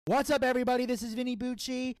What's up, everybody? This is Vinny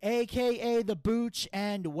Bucci, aka The Booch,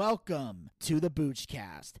 and welcome to the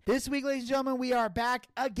Boochcast. This week, ladies and gentlemen, we are back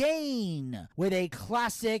again with a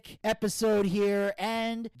classic episode here,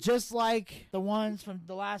 and just like the ones from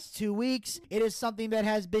the last 2 weeks, it is something that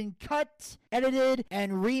has been cut, edited,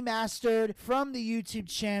 and remastered from the YouTube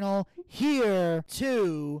channel here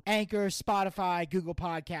to Anchor, Spotify, Google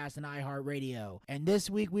Podcasts, and iHeartRadio. And this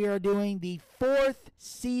week we are doing the 4th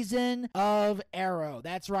season of Arrow.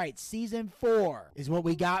 That's right, season 4 is what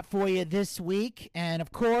we got for you this week. And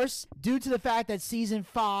of course, due to the fact that season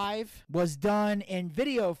 5 was done in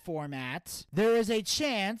video format, there is a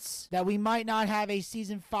chance that we might not have a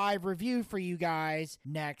season 5 review for you guys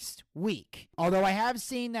next week. Although I have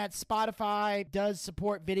seen that Spotify does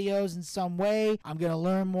support videos in some way, I'm going to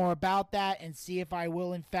learn more about that and see if I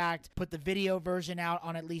will in fact put the video version out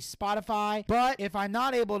on at least Spotify. But if I'm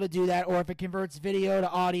not able to do that, or if it converts video to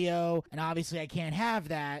audio, and obviously I can't have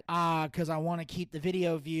that because I want to keep the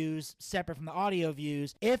video views separate from the audio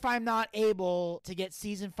views, if I'm not able to get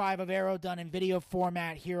season 5 of Arrow done in video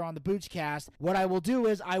format here on the Boochcast, what I will do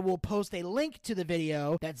is I will post a link to the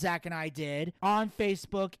video that Zach and I did on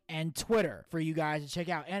Facebook and Twitter for you guys to check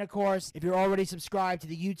out. And of course, if you're already subscribed to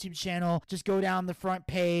the YouTube channel, just go down the front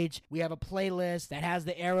page. We have a playlist that has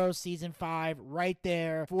the Arrow season 5 right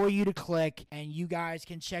there for you to click, and you guys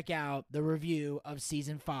can check out the review of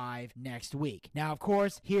season 5 next week. Now, of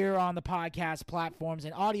course, here on the podcast platforms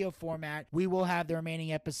in audio format, we will have the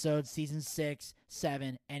remaining episodes, season 6,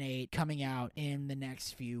 7, and 8 coming out in the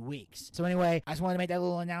next few weeks. So anyway, I just wanted to make that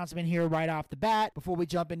little announcement here right off the bat before we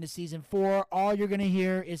jump into season 4. All you're going to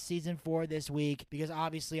hear is season 4 this week, because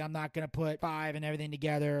obviously I'm not going to put 5 and everything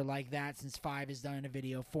together like that since 5 is done in a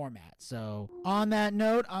video format. So on that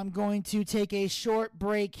note, I'm going to take a short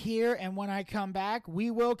break here, and when I come back,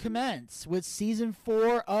 we will commence with season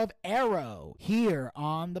 4 of Arrow here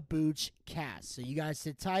on the Boochcast. So you guys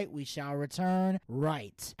sit tight. We shall return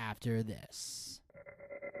right after this.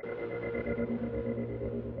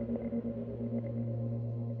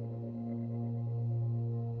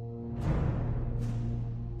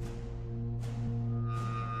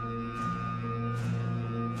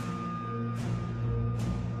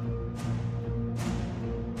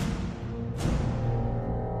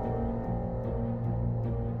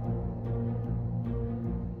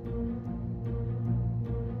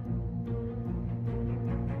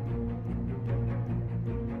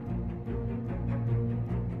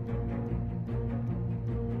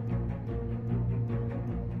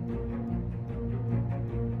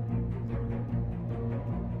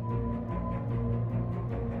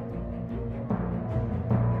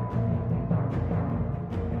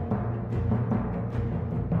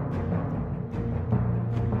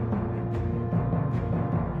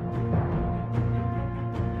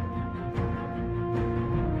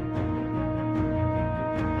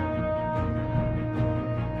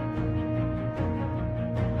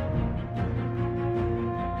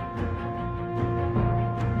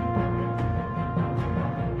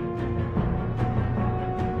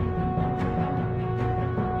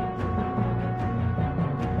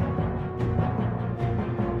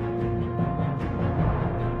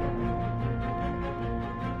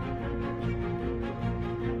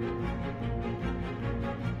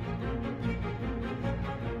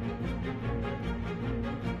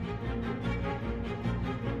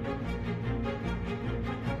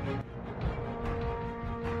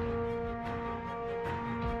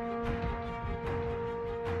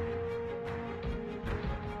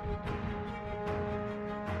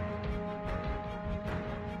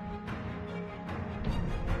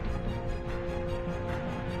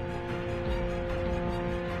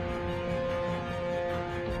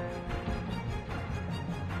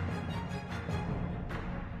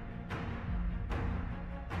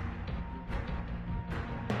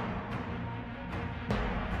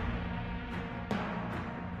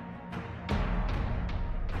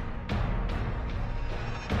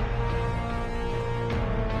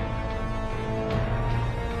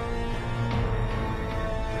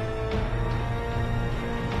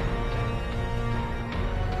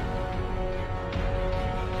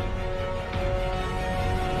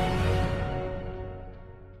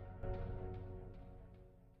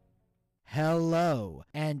 hello,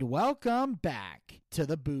 and welcome back to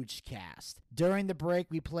the Boochcast. During the break,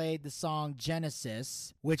 we played the song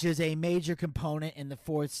Genesis, which is a major component in the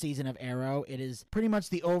 4th season of Arrow. It is pretty much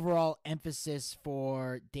the overall emphasis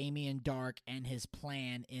for Damien Darhk and his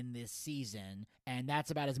plan in this season, and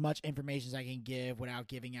that's about as much information as I can give without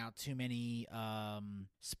giving out too many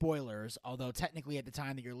spoilers, although technically at the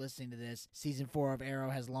time that you're listening to this, Season 4 of Arrow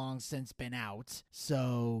has long since been out,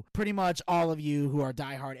 so pretty much all of you who are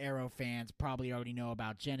diehard Arrow fans probably already know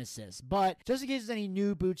about Genesis. But just in case there's any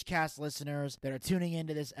new Boochcast listeners that are tuning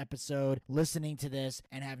into this episode, listening to this,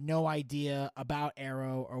 and have no idea about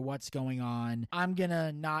Arrow or what's going on, I'm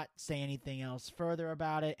gonna not say anything else further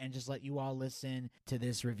about it and just let you all listen to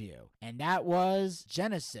this review. And that was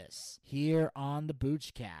Genesis here on the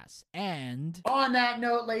Boochcast. And on that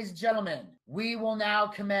note, ladies and gentlemen, we will now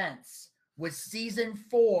commence with Season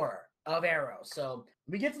 4 of Arrow. So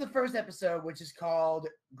we get to the first episode, which is called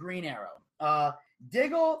Green Arrow.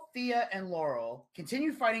 Diggle, Thea, and Laurel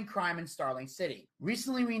continue fighting crime in Starling City,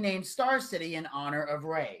 recently renamed Star City in honor of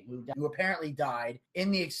Ray, who apparently died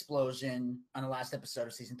in the explosion on the last episode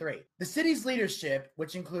of Season 3. The city's leadership,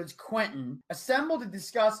 which includes Quentin, assembled to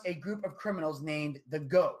discuss a group of criminals named the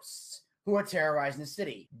Ghosts, who are terrorizing the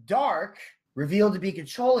city. Darhk, revealed to be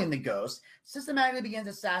controlling the Ghost, systematically begins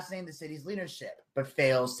assassinating the city's leadership, but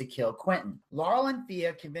fails to kill Quentin. Laurel and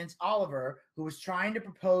Thea convince Oliver, who was trying to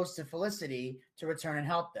propose to Felicity, to return and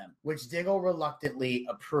help them, which Diggle reluctantly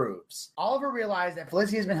approves. Oliver realizes that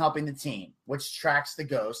Felicity has been helping the team, which tracks the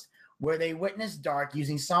Ghost, where they witness Darhk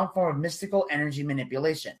using some form of mystical energy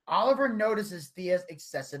manipulation. Oliver notices Thea's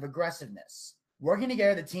excessive aggressiveness. Working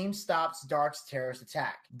together, the team stops Darhk's terrorist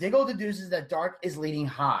attack. Diggle deduces that Darhk is leading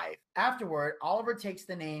Hive. Afterward, Oliver takes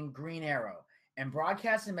the name Green Arrow and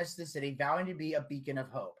broadcasts a message to the city vowing to be a beacon of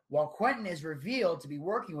hope, while Quentin is revealed to be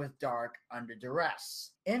working with Darhk under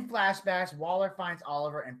duress. In flashbacks, Waller finds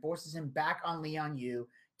Oliver and forces him back on Lian-Yu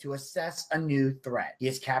to assess a new threat. He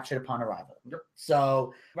is captured upon arrival. Yep.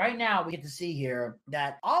 So right now we get to see here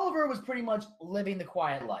that Oliver was pretty much living the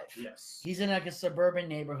quiet life. Yes. He's in like a suburban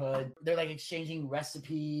neighborhood. They're like exchanging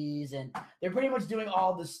recipes and they're pretty much doing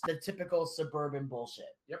all the typical suburban bullshit.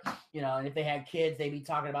 Yep. You know, and if they had kids, they'd be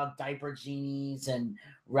talking about diaper genies and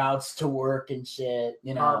routes to work and shit,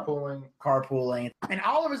 you know. Carpooling. And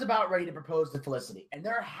Oliver's about ready to propose to Felicity. And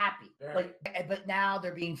they're happy. But now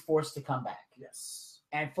they're being forced to come back. Yes.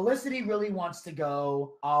 And Felicity really wants to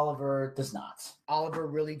go. Oliver does not. Oliver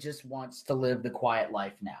really just wants to live the quiet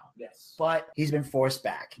life now. Yes. But he's been forced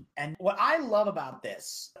back. And what I love about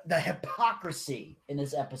this, the hypocrisy in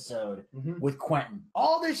this episode with Quentin.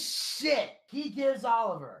 All this shit he gives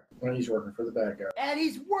Oliver. When he's working for the bad guy. And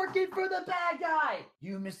he's working for the bad guy.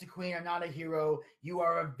 You, Mr. Queen, are not a hero. You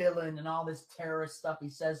are a villain and all this terrorist stuff he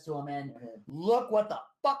says to him. And look what the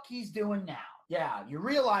fuck he's doing now. Yeah, you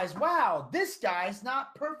realize, wow, this guy's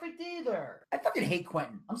not perfect either. I fucking hate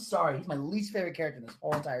Quentin. I'm sorry. He's my least favorite character in this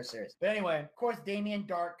whole entire series. But anyway, of course, Damien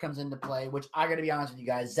Darhk comes into play, which I gotta be honest with you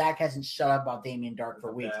guys, Zach hasn't shut up about Damien Darhk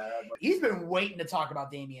for weeks. He's been waiting to talk about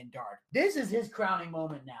Damien Darhk. This is his crowning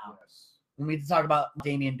moment now. Yes. We need to talk about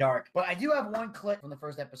Damien Darhk. But I do have one clip from the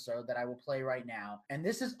first episode that I will play right now. And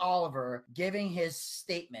this is Oliver giving his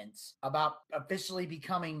statement about officially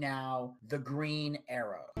becoming now the Green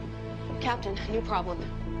Arrow. Captain, new problem.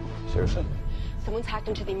 Seriously? Someone's hacked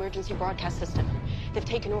into the emergency broadcast system. They've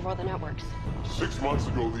taken over all the networks. 6 months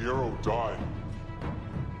ago, the Arrow died.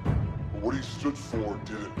 But what he stood for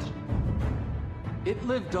didn't. It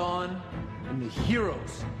lived on, and the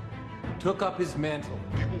heroes took up his mantle.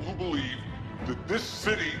 People who believe that this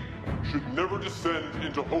city should never descend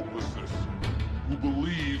into hopelessness. Who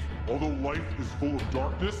believe, although life is full of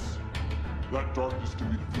darkness, that darkness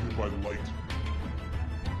can be defeated by light.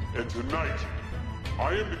 And tonight,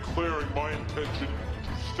 I am declaring my intention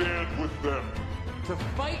to stand with them. To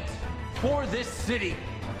fight for this city.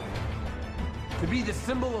 To be the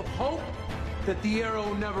symbol of hope that the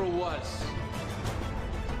Arrow never was.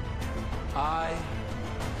 I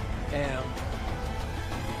am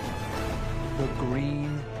the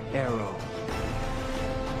Green Arrow.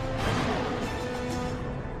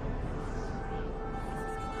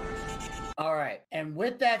 All right. And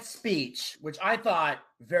with that speech, which I thought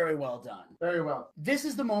very well done. Very well. This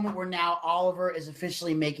is the moment where now Oliver is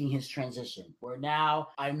officially making his transition. Where now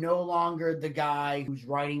I'm no longer the guy who's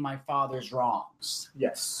righting my father's wrongs.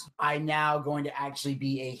 Yes. I'm now going to actually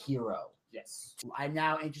be a hero. Yes. I'm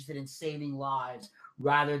now interested in saving lives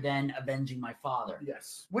rather than avenging my father.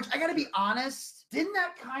 Yes. Which, I gotta be honest, didn't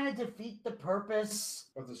that kind of defeat the purpose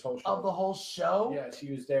Of this whole show. of the whole show? Yes,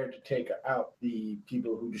 he was there to take out the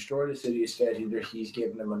people who destroyed the city. Instead, he's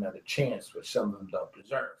giving them another chance, which some of them don't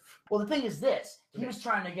deserve. Well, the thing is this. He was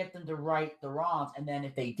trying to get them to right the wrongs, and then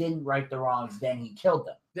if they didn't right the wrongs, then he killed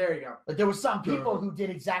them. There you go. But there were some people who did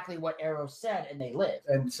exactly what Arrow said, and they lived.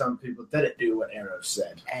 And some people didn't do what Arrow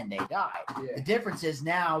said. And they died. Yeah. The difference is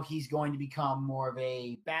now he's going to become more of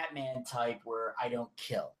a Batman type where I don't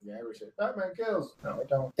kill. Yeah, we say Batman kills. No, I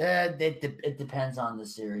don't. It depends on the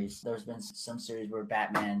series. There's been some series where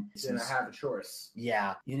Batman... Then I have a choice.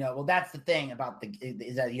 Yeah. Well, that's the thing about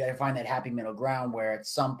is that you got to find that happy middle ground where at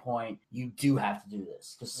some point you do have to do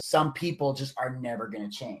this. Because some people just are never going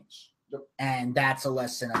to change. Yep. And that's a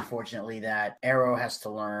lesson, unfortunately, that Arrow has to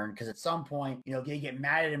learn. Because at some point, they get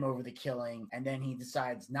mad at him over the killing, and then he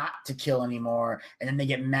decides not to kill anymore, and then they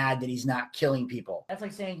get mad that he's not killing people. That's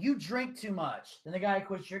like saying, you drink too much. Then the guy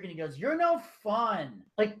quits drinking, he goes, you're no fun.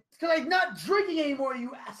 Like, because I'm not drinking anymore,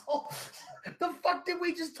 you asshole. The fuck did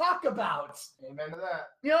we just talk about? Amen to that.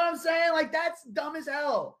 You know what I'm saying? Like, that's dumb as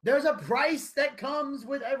hell. There's a price that comes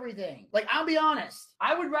with everything. Like, I'll be honest.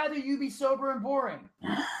 I would rather you be sober and boring.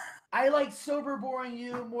 I like sober boring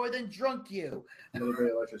you more than drunk you.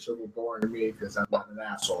 Nobody likes a sober boring me because I'm not an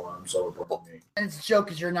asshole. I'm sober boring me. And it's a joke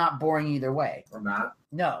because you're not boring either way. I'm not.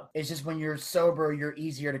 No, it's just when you're sober, you're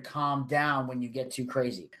easier to calm down when you get too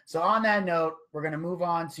crazy. So on that note, we're going to move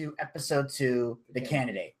on to episode 2, The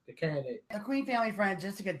Candidate. The Candidate. The Queen family friend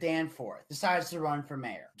Jessica Danforth decides to run for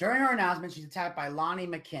mayor. During her announcement, she's attacked by Lonnie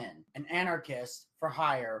McKinn, an anarchist for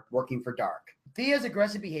hire working for Dark. Thea's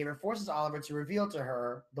aggressive behavior forces Oliver to reveal to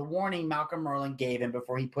her the warning Malcolm Merlyn gave him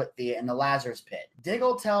before he put Thea in the Lazarus pit.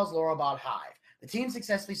 Diggle tells Laurel about Hive. The team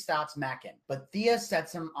successfully stops Mackin, but Thea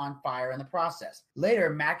sets him on fire in the process. Later,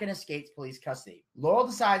 Mackin escapes police custody. Laurel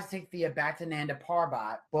decides to take Thea back to Nanda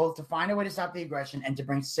Parbat, both to find a way to stop the aggression and to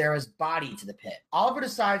bring Sarah's body to the pit. Oliver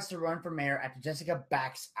decides to run for mayor after Jessica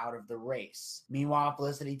backs out of the race. Meanwhile,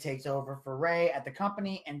 Felicity takes over for Ray at the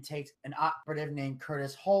company and takes an operative named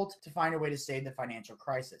Curtis Holt to find a way to save the financial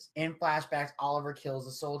crisis. In flashbacks, Oliver kills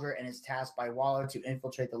a soldier and is tasked by Waller to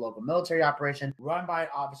infiltrate the local military operation run by an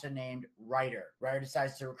officer named Ryder. Ryder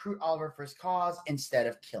decides to recruit Oliver for his cause instead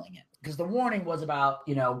of killing him. Because the warning was about,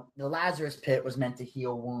 the Lazarus pit was meant to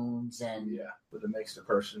heal wounds and... Yeah, but it makes the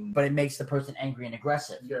person... But it makes the person angry and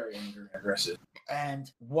aggressive. Very angry and aggressive.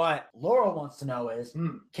 And what Laurel wants to know is,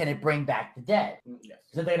 can it bring back the dead? Yes.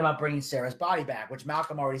 They're thinking about bringing Sarah's body back, which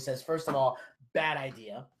Malcolm already says, first of all, bad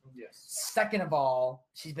idea. Yes. Second of all,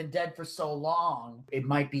 she's been dead for so long, it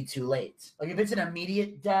might be too late. Like, if it's an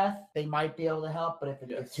immediate death, they might be able to help, but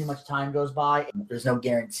if too much time goes by, there's no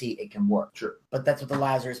guarantee it can work. Sure. But that's what the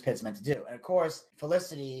Lazarus Pit's meant to do. And of course,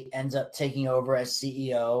 Felicity ends up taking over as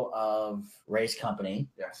CEO of Ray's company.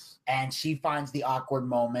 Yes. And she finds the awkward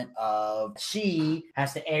moment of she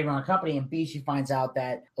has to A, run a company, and B, she finds out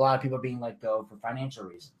that a lot of people are being let go for financial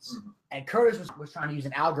reasons. Mm-hmm. And Curtis was trying to use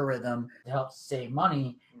an algorithm to help save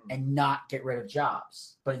money and not get rid of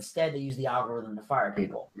jobs. But instead, they use the algorithm to fire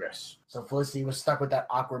people. Yes. So Felicity was stuck with that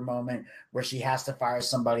awkward moment where she has to fire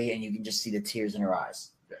somebody and you can just see the tears in her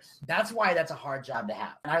eyes. Yes. That's why that's a hard job to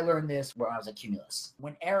have. And I learned this when I was at Cumulus.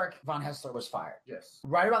 When Eric Von Hessler was fired. Yes.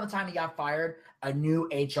 Right around the time he got fired, a new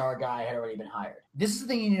HR guy had already been hired. This is the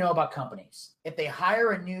thing you need to know about companies. If they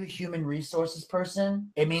hire a new human resources person,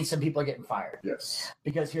 it means some people are getting fired. Yes.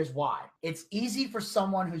 Because here's why. It's easy for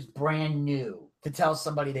someone who's brand new to tell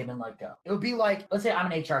somebody they've been let go. It would be like, let's say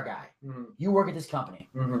I'm an HR guy. Mm-hmm. You work at this company.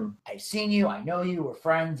 Mm-hmm. I've seen you. I know you. We're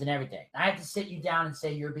friends and everything. I have to sit you down and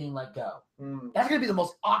say you're being let go. Mm-hmm. That's going to be the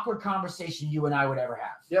most awkward conversation you and I would ever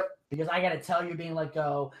have. Yep. Because I got to tell you being let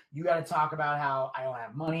go. You got to talk about how I don't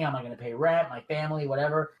have money. I'm not going to pay rent, my family,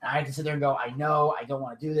 whatever. And I have to sit there and go, I know, I don't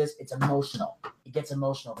want to do this. It's emotional. It gets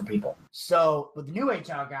emotional for people. So with the new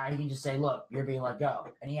HR guy, he can just say, look, you're being let go.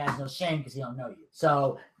 And he has no shame because he don't know you.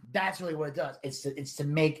 So that's really what it does. It's to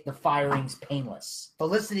make the firings painless.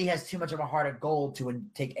 Felicity has too much of a heart of gold to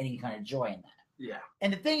take any kind of joy in that. Yeah.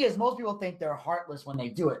 And the thing is, most people think they're heartless when they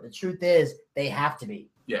do it. The truth is, they have to be.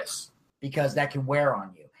 Yes. Because that can wear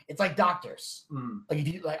on you. It's like doctors. Like if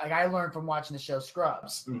you like I learned from watching the show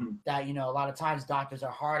Scrubs that a lot of times doctors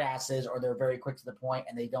are hard asses or they're very quick to the point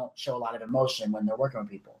and they don't show a lot of emotion when they're working with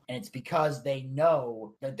people. And it's because they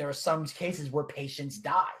know that there are some cases where patients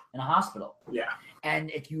die in a hospital. Yeah.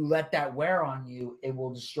 And if you let that wear on you, it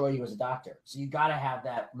will destroy you as a doctor. So you got to have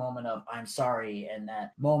that moment of I'm sorry and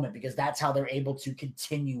that moment, because that's how they're able to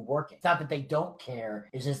continue working. It's not that they don't care,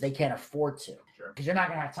 it's just they can't afford to. Because you're not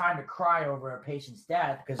going to have time to cry over a patient's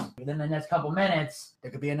death, because within the next couple minutes, there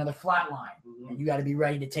could be another flatline. And you got to be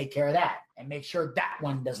ready to take care of that and make sure that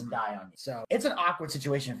one doesn't die on you. So it's an awkward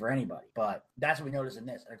situation for anybody, but that's what we notice in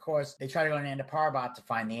this. And of course, they try to go to Nanda Parbat to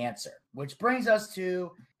find the answer, which brings us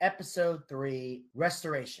to episode 3,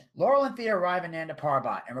 Restoration. Laurel and Thea arrive in Nanda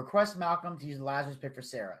Parbat and request Malcolm to use the Lazarus Pit for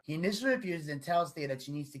Sarah. He initially refuses and tells Thea that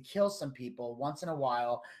she needs to kill some people once in a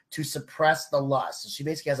while to suppress the lust. So she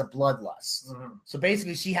basically has a bloodlust. So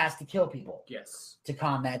basically she has to kill people. Yes. To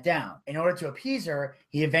calm that down. In order to appease her,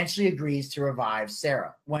 he eventually agrees to revive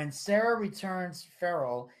Sarah. When Sarah returns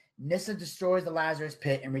feral, Nyssa destroys the Lazarus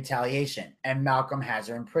Pit in retaliation, and Malcolm has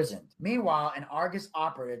her imprisoned. Meanwhile, an Argus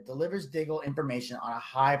operative delivers Diggle information on a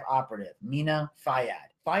Hive operative, Mina Fayyad.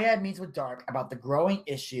 Fayyad meets with Dark about the growing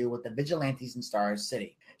issue with the vigilantes in Star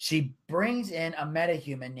City. She brings in a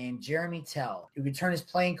metahuman named Jeremy Tell, who can turn his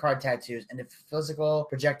playing card tattoos into physical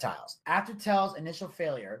projectiles. After Tell's initial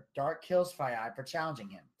failure, Dark kills Fayyad for challenging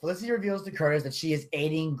him. Felicity reveals to Curtis that she is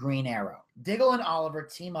aiding Green Arrow. Diggle and Oliver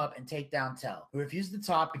team up and take down Tell, who refuses to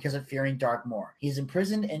talk because of fearing Dark more. He is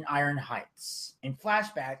imprisoned in Iron Heights. In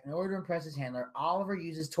flashback, in order to impress his handler, Oliver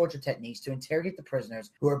uses torture techniques to interrogate the prisoners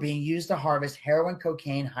who are being used to harvest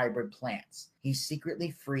heroin-cocaine hybrid plants. He secretly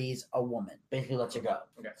frees a woman. Basically lets her go.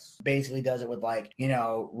 Yes. Basically does it with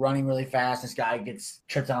running really fast. This guy gets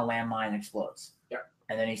tripped on a landmine and explodes.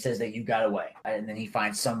 And then he says that you got away. And then he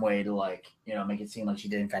finds some way to make it seem like she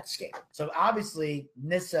did in fact escape. So obviously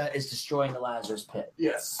Nyssa is destroying the Lazarus Pit.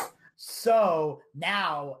 Yes. So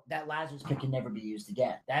now that Lazarus Pit can never be used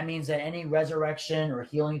again. That means that any resurrection or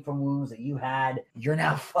healing from wounds that you had, you're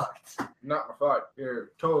now fucked. Not fucked.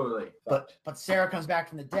 You're totally fucked. But Sarah comes back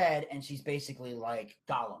from the dead and she's basically like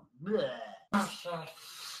Gollum. Blech.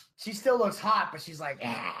 She still looks hot, but she's like,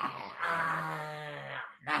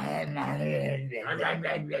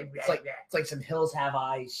 it's like some Hills Have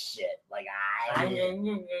Eyes shit.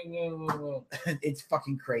 It's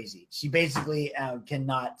fucking crazy. She basically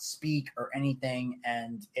cannot speak or anything,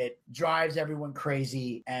 and it drives everyone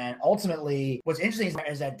crazy. And ultimately, what's interesting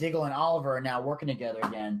is that Diggle and Oliver are now working together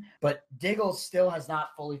again, but Diggle still has not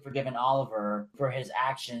fully forgiven Oliver for his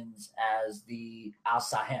actions as the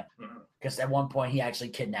Al-Sahim. Because at one point he actually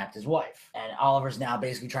kidnapped his wife, and Oliver's now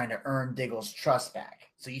basically trying to earn Diggle's trust back.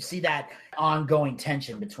 So you see that ongoing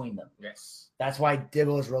tension between them. Yes. That's why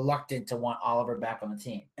Diggle is reluctant to want Oliver back on the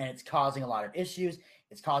team. And it's causing a lot of issues.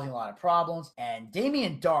 It's causing a lot of problems. And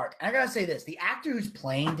Damien Dark, and I gotta say this, the actor who's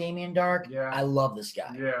playing Damien Dark, I love this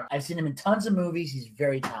guy. Yeah. I've seen him in tons of movies. He's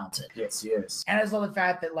very talented. Yes, he is. And I just love the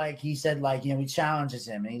fact that he said he challenges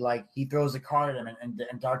him and he throws the card at him and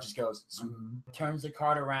Dark just goes, zoom, turns the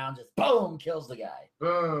card around, just boom, kills the guy.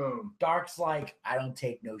 Boom. Dark's like, I don't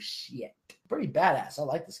take no shit. Pretty badass. I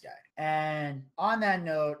like this guy. And on that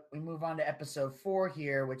note, we move on to episode 4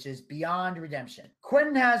 here, which is Beyond Redemption.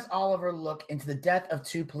 Quentin has Oliver look into the death of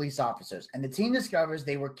 2 police officers, and the team discovers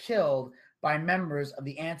they were killed by members of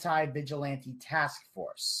the Anti-Vigilante Task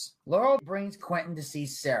Force. Laurel brings Quentin to see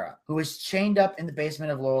Sarah, who is chained up in the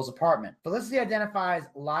basement of Laurel's apartment. Felicity identifies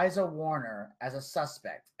Liza Warner as a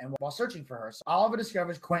suspect, and while searching for her, Oliver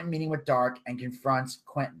discovers Quentin meeting with Dark and confronts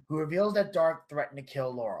Quentin, who reveals that Dark threatened to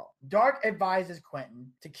kill Laurel. Dark advises Quentin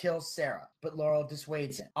to kill Sarah, but Laurel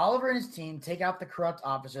dissuades him. Oliver and his team take out the corrupt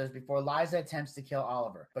officers before Liza attempts to kill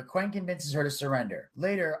Oliver, but Quentin convinces her to surrender.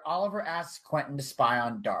 Later, Oliver asks Quentin to spy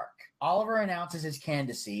on Dark. Oliver announces his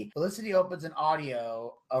candidacy. Felicity opens an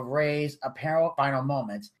audio of Ray's apparent final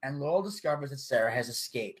moments, and Laurel discovers that Sarah has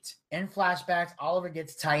escaped. In flashbacks, Oliver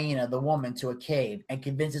gets Taina, the woman, to a cave and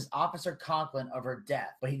convinces Officer Conklin of her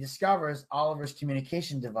death, but he discovers Oliver's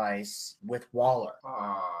communication device with Waller.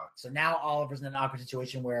 So now Oliver's in an awkward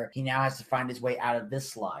situation where he now has to find his way out of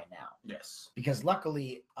this lie now. Yes. Because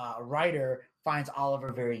luckily, a writer finds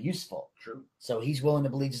Oliver very useful. True. So he's willing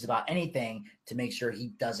to believe just about anything to make sure he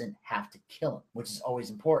doesn't have to kill him, which is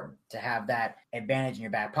always important to have that advantage in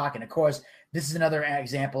your back pocket. And of course, this is another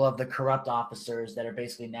example of the corrupt officers that are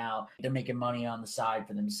basically now, they're making money on the side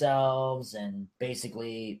for themselves. And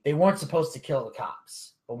basically, they weren't supposed to kill the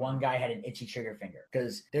cops. but one guy had an itchy trigger finger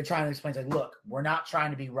because they're trying to explain, like, look, we're not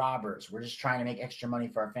trying to be robbers. We're just trying to make extra money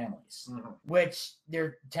for our families, which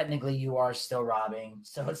they're technically you are still robbing.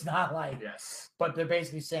 So it's not like, Yes. but they're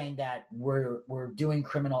basically saying that we're doing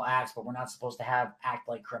criminal acts, but we're not supposed to act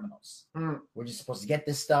like criminals. We're just supposed to get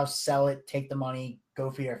this stuff, sell it, take the money, go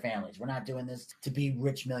feed our families. We're not doing this to be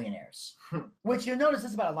rich millionaires. Which you'll notice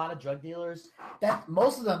this about a lot of drug dealers, that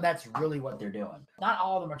most of them, that's really what they're doing. Not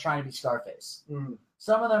all of them are trying to be Scarface.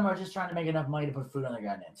 Some of them are just trying to make enough money to put food on their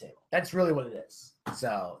goddamn table. That's really what it is.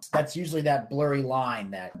 So that's usually that blurry line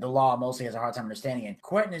that the law mostly has a hard time understanding. And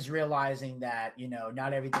Quentin is realizing that,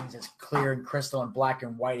 not everything's as clear and crystal and black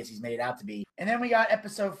and white as he's made it out to be. And then we got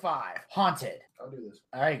episode 5, Haunted. I'll do this.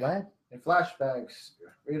 All right, go ahead. In flashbacks,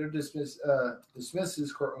 Raider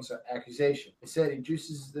dismisses Cortland's accusation. He said he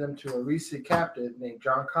introduces them to a recent captive named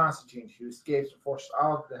John Constantine who escapes and forces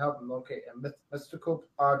Oliver to help him locate a mystical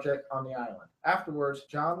object on the island. Afterwards,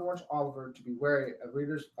 John warns Oliver to be wary of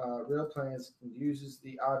Raider's real plans and uses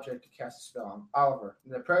the object to cast a spell on Oliver.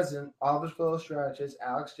 In the present, Oliver's fellow strategist,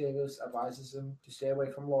 Alex Davis, advises him to stay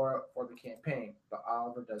away from Laura for the campaign, but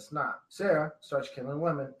Oliver does not. Sarah starts killing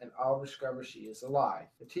women, and Oliver discovers she is alive.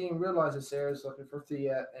 The team realizes Sarah is looking for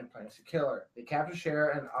Thea and plans to kill her. They capture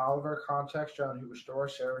Sarah, and Oliver contacts John, who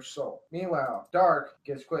restores Sarah's soul. Meanwhile, Dark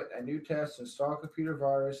gives Quentin a new test to install a computer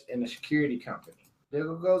virus in a security company.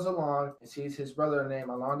 Diggle goes along and sees his brother named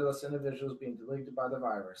Alondeless individuals being deleted by the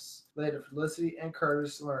virus. Later, Felicity and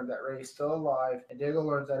Curtis learn that Ray is still alive, and Diggle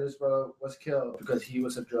learns that his brother was killed because he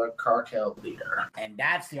was a drug cartel leader. And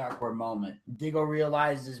that's the awkward moment. Diggle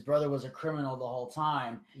realized his brother was a criminal the whole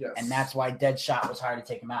time, Yes. and that's why Deadshot was hired to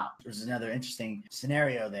take him out. There's another interesting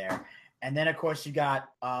scenario there. And then, of course, you got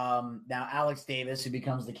now Alex Davis, who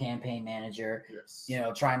becomes the campaign manager, Yes.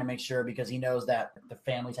 trying to make sure because he knows that the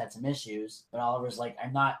family's had some issues. But Oliver's like,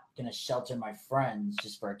 I'm not going to shelter my friends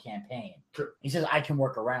just for a campaign. True. He says, I can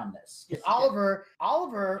work around this. Yes, Oliver,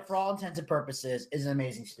 for all intents and purposes, is an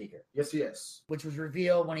amazing speaker, Yes, he is. which was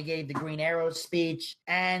revealed when he gave the Green Arrow speech.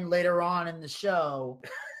 And later on in the show,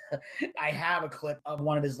 I have a clip of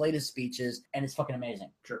one of his latest speeches, and it's fucking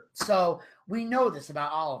amazing. True. So we know this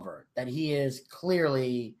about Oliver, that he is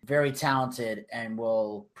clearly very talented and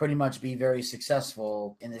will pretty much be very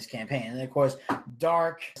successful in this campaign. And then, of course,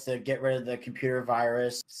 Dark to get rid of the computer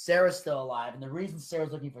virus. Sarah's still alive, and the reason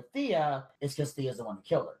Sarah's looking for Thea is because Thea's the one who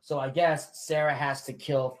killed her. So I guess Sarah has to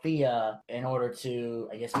kill Thea in order to,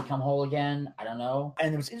 become whole again. I don't know.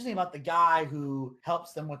 And what's interesting about the guy who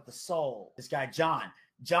helps them with the soul, this guy, John.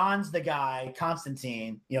 John's the guy,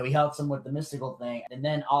 Constantine, he helps him with the mystical thing. And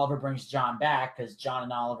then Oliver brings John back because John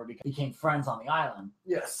and Oliver became friends on the island.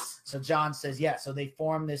 Yes. So John says, so they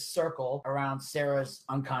form this circle around Sarah's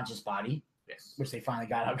unconscious body, Yes. which they finally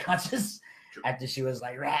got unconscious True. after she was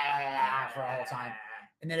like, rah, for a whole time.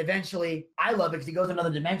 And then eventually, I love it because he goes to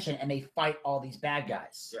another dimension and they fight all these bad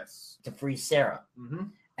guys Yes. to free Sarah. Mm-hmm.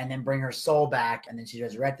 And then bring her soul back, and then she's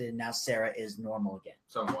resurrected, and now Sarah is normal again.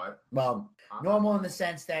 Somewhat. Well, normal in the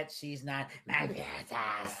sense that she's not my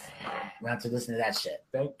We have to listen to that shit.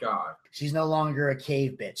 Thank God. She's no longer a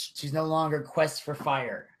cave bitch. She's no longer quest for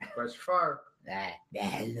fire. Quest for fire. Okay.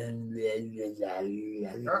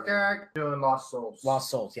 Doing Lost Souls. Lost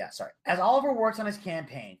Souls, yeah, sorry. As Oliver works on his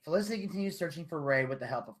campaign, Felicity continues searching for Ray with the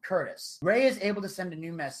help of Curtis. Ray is able to send a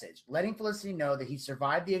new message, letting Felicity know that he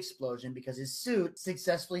survived the explosion because his suit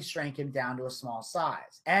successfully shrank him down to a small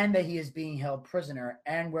size, and that he is being held prisoner,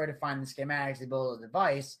 and where to find the schematics to build a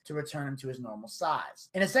device to return him to his normal size.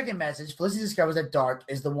 In a second message, Felicity discovers that Dark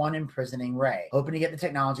is the one imprisoning Ray, hoping to get the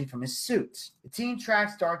technology from his suit. The team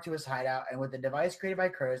tracks Dark to his hideout, and with the device created by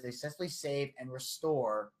Curtis, they successfully save and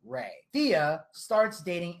restore Ray. Thea starts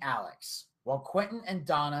dating Alex, while Quentin and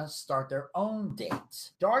Donna start their own date.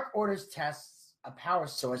 Dark orders tests a power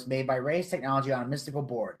source made by Ray's technology on a mystical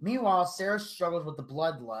board. Meanwhile, Sarah struggles with the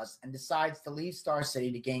bloodlust and decides to leave Star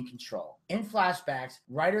City to gain control. In flashbacks,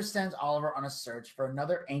 Ryder sends Oliver on a search for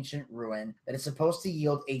another ancient ruin that is supposed to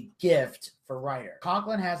yield a gift for Ryder.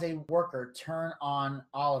 Conklin has a worker turn on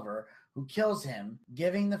Oliver, who kills him,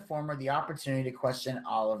 giving the former the opportunity to question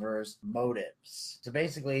Oliver's motives. So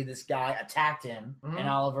basically, this guy attacked him, and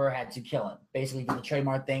Oliver had to kill him. Basically, did the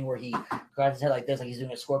trademark thing where he grabs his head like this, like he's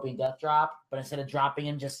doing a scorpion death drop, but instead of dropping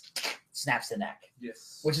him, just snaps the neck.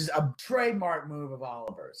 Yes. Which is a trademark move of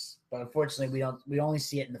Oliver's. But unfortunately, we only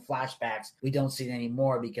see it in the flashbacks. We don't see it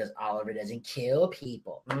anymore because Oliver doesn't kill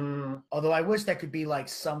people. Although I wish that could be like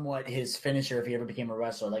somewhat his finisher if he ever became a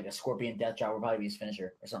wrestler, like a Scorpion Death Drop would probably be his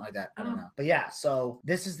finisher or something like that. I don't know. But yeah, so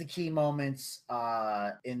this is the key moments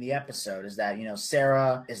in the episode is that,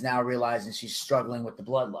 Sarah is now realizing she's struggling with the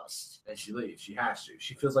bloodlust. And she leaves. She has to.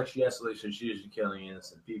 She feels like she has to leave, so she isn't killing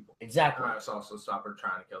innocent people. Exactly. This also stopped her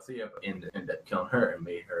trying to kill Thea, but ended up killing her and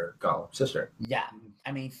made her Gollum's sister. Yeah.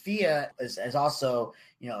 I mean, Thea is also,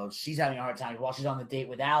 she's having a hard time. While she's on the date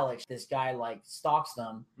with Alex, this guy, stalks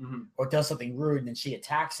them or does something rude, and then she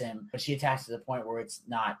attacks him, but she attacks to the point where it's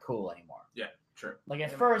not cool anymore. Yeah. Sure.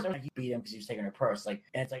 At first, he beat him because he was taking her purse. And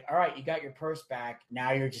it's all right, you got your purse back.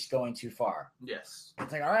 Now you're just going too far. Yes.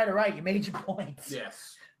 It's all right, you made your points.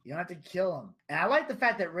 Yes. You don't have to kill him. And I like the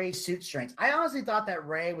fact that Ray's suit strength. I honestly thought that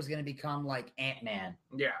Ray was going to become like Ant-Man.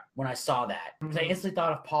 Yeah. When I saw that. Because I instantly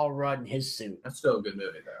thought of Paul Rudd and his suit. That's still a good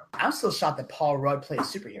movie, though. I'm still shocked that Paul Rudd played a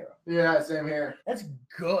superhero. Yeah, same here. That's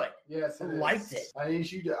good. Yes, I liked it. I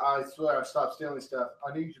need you to, I swear, I'll stop stealing stuff.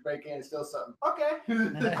 I need you to break in and steal something.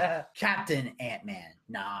 Okay. Captain Ant-Man.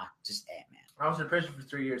 Nah, just Ant-Man. I was in prison for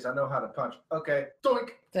 3 years. I know how to punch. Okay. Doink.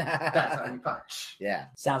 That's how you punch. Yeah.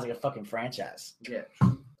 Sounds like a fucking franchise. Yeah.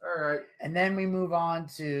 All right. And then we move on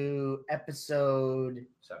to episode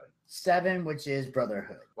 7, which is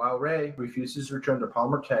Brotherhood. While Ray refuses to return to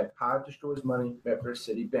Palmer Tech, Hyde destroys money at First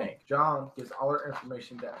City Bank. John gives all her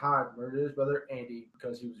information that Hyde murdered his brother Andy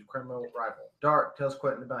because he was a criminal rival. Dark tells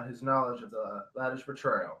Quentin about his knowledge of the latter's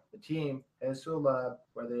betrayal. The team heads to a lab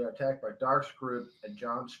where they are attacked by Dark's group, and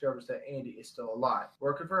John discovers that Andy is still alive.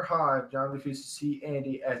 Working for Hyde, John refuses to see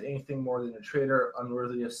Andy as anything more than a traitor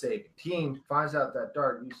unworthy of saving. The team finds out that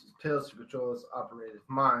Dark uses pills to control his operative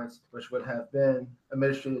minds, which would have been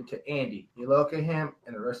administered to Andy. They locate him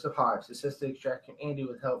and the rest of Hyde, successfully extracting Andy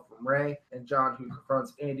with help from Ray and John, who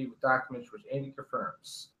confronts Andy with documents which Andy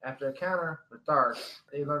confirms. After a encounter with Dark,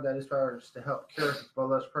 they learn that his power is to help cure his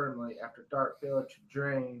bloodlust permanently after Dark failed to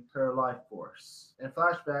drain her life force. In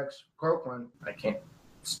flashbacks, Copeland,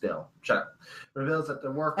 reveals that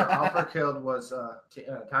the worker Oliver killed was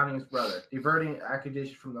Tony's brother, diverting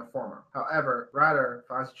accusation from the former. However, Ryder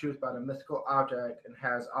finds the truth about a mythical object and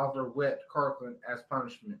has Oliver whipped Kirkland as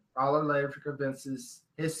punishment. Oliver later convinces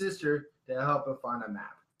his sister to help him find a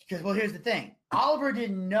map. Because, well, here's the thing. Oliver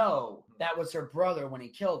didn't know that was her brother when he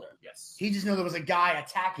killed her. Yes. He just knew there was a guy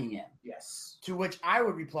attacking him. Yes. To which I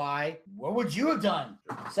would reply, what would you have done?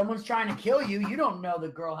 Someone's trying to kill you. You don't know the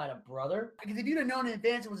girl had a brother. Because if you'd have known in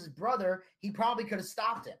advance it was his brother, he probably could have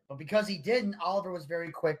stopped him. But because he didn't, Oliver was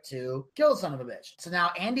very quick to kill the son of a bitch. So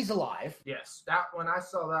now Andy's alive. Yes. That when I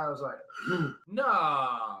saw that, I was like,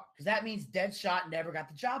 nah. Because that means Deadshot never got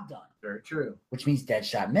the job done. Very true. Which means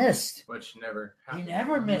Deadshot missed. Which never happened. He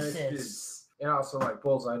never misses. And also,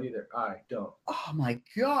 Bullseye either. I don't. Oh, my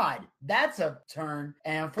God. That's a turn.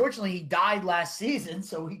 And unfortunately, he died last season,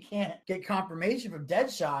 so we can't get confirmation from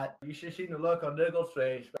Deadshot. You should have seen the look on Diggle's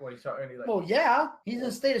face when he saw Andy. Well, yeah. He's in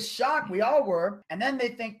a state of shock. We all were. And then they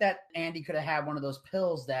think that Andy could have had one of those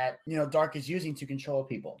pills that, Dark is using to control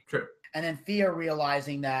people. True. And then Thea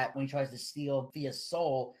realizing that when he tries to steal Thea's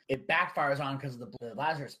soul, it backfires on because of the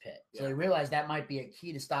Lazarus pit. So they realize that might be a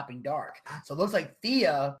key to stopping Dark. So it looks like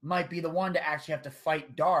Thea might be the one to actually have to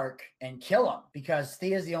fight Dark and kill him, because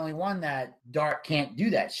Thea's the only one that Dark can't do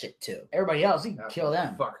that shit to. Everybody else, he can kill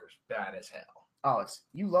them. Fucker's bad as hell. Oh,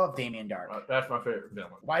 you love Damien Dark. That's my favorite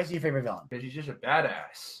villain. Why is he your favorite villain? Because he's just a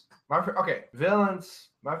badass. Villains.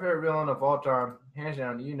 My favorite villain of all time, hands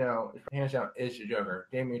down, is the Joker.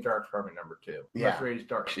 Damien Dark's probably number 2. Yeah. Best rated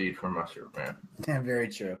Darkseid from my Superman. Very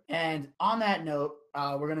true. And on that note,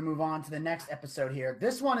 we're going to move on to the next episode here.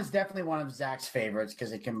 This one is definitely one of Zach's favorites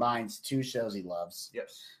because it combines 2 shows he loves.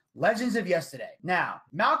 Yes. Legends of Yesterday. Now,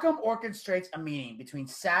 Malcolm orchestrates a meeting between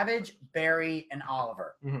Savage, Barry, and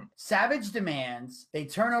Oliver. Mm-hmm. Savage demands they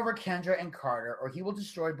turn over Kendra and Carter, or he will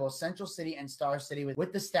destroy both Central City and Star City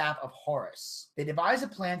with the staff of Horus. They devise a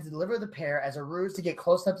plan to deliver the pair as a ruse to get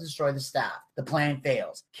close enough to destroy the staff. The plan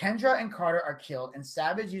fails. Kendra and Carter are killed, and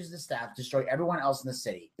Savage uses the staff to destroy everyone else in the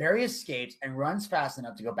city. Barry escapes and runs fast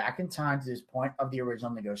enough to go back in time to this point of the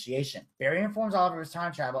original negotiation. Barry informs Oliver of his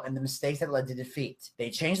time travel and the mistakes that led to defeat. They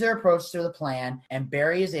change their approach to the plan, and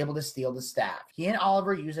Barry is able to steal the staff. He and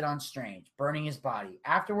Oliver use it on Strange, burning his body.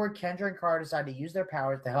 Afterward, Kendra and Carter decide to use their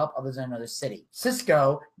powers to help others in another city.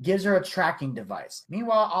 Cisco gives her a tracking device.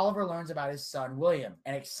 Meanwhile, Oliver learns about his son, William,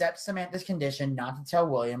 and accepts Samantha's condition not to tell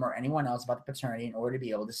William or anyone else about the paternity in order to be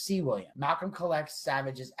able to see William. Malcolm collects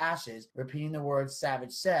Savage's ashes, repeating the words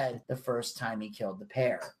Savage said the first time he killed the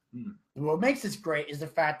pair. What makes this great is the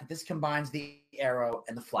fact that this combines the Arrow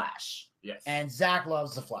and the Flash. Yes. And Zach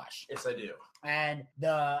loves the Flash. Yes, I do. And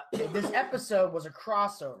this episode was a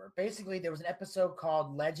crossover. Basically, there was an episode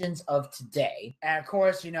called Legends of Today. And of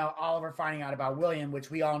course, Oliver finding out about William,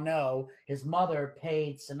 which we all know his mother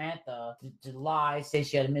paid Samantha to lie, say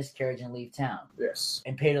she had a miscarriage and leave town. Yes.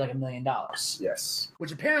 And paid her like $1 million. Yes.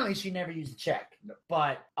 Which apparently she never used a check. No.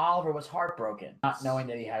 But Oliver was heartbroken, not knowing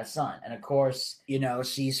that he had a son. And of course,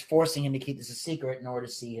 she's forcing him to keep this a secret in order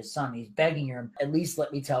to see his son. He's begging her, at least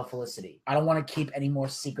let me tell Felicity. I don't want to keep any more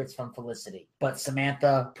secrets from Felicity. But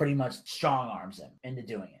Samantha pretty much strong arms him into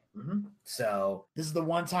doing it. Mm-hmm. So this is the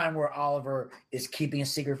one time where Oliver is keeping a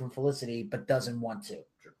secret from Felicity, but doesn't want to.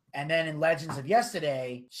 Sure. And then in Legends of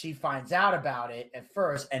Yesterday, she finds out about it at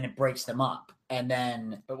first, and it breaks them up.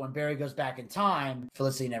 But when Barry goes back in time,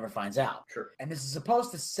 Felicity never finds out. Sure. And this is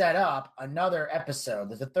supposed to set up another episode.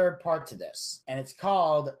 There's a third part to this, and it's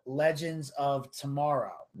called Legends of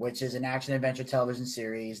Tomorrow, which is an action-adventure television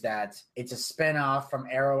series it's a spin-off from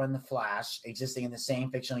Arrow and the Flash, existing in the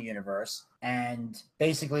same fictional universe. And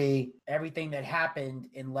basically, everything that happened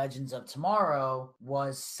in Legends of Tomorrow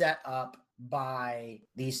was set up by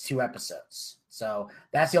these two episodes. So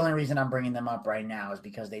that's the only reason I'm bringing them up right now, is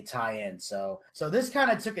because they tie in. So this kind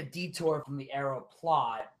of took a detour from the Arrow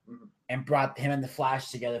plot and brought him and the Flash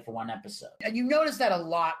together for one episode. And you notice that a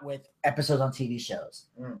lot with episodes on TV shows.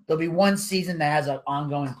 There'll be one season that has an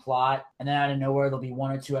ongoing plot, and then out of nowhere there'll be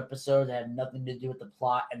one or two episodes that have nothing to do with the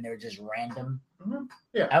plot, and they're just random. Mm-hmm.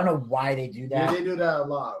 Yeah. I don't know why they do that. Yeah, they do that a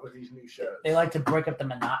lot with these new shows. They like to break up the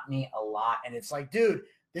monotony a lot, and it's like, dude,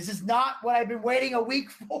 this is not what I've been waiting a week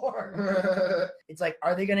for. It's like,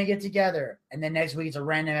 are they going to get together? And then next week it's a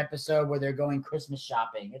random episode where they're going Christmas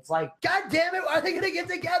shopping. It's like, God damn it, are they going to get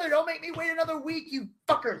together? Don't make me wait another week, you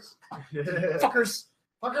fuckers. Fuckers.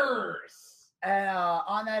 And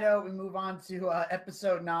on that note, we move on to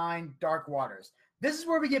episode 9, Dark Waters. This is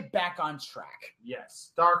where we get back on track.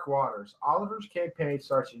 Yes, Dark Waters. Oliver's campaign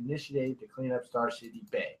starts initiating to clean up Star City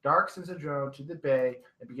Bay. Dark sends a drone to the bay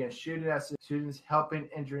and begins shooting at students, helping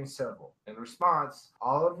injuring several. In response,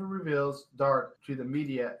 Oliver reveals Dark to the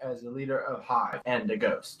media as the leader of Hive and the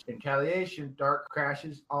Ghost. In retaliation, Dark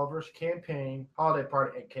crashes Oliver's campaign holiday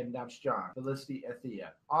party and kidnaps John, Felicity, and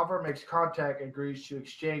Thea. Oliver makes contact and agrees to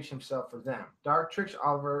exchange himself for them. Dark tricks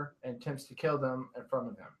Oliver and attempts to kill them in front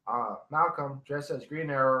of him. Malcolm, dressed as Green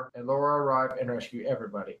Arrow, and Laura arrive and rescue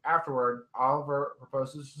everybody. Afterward, Oliver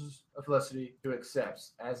proposes to Felicity, who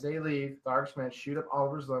accepts. As they leave, Dark's men shoot up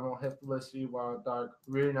Oliver's limo, hit Felicity, while Dark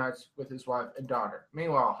reunites with his wife and daughter.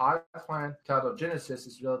 Meanwhile, Hive's plan, titled Genesis,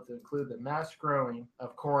 is revealed to include the mass growing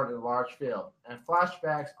of corn in a large field. And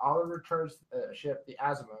flashbacks, Oliver returns to the ship, the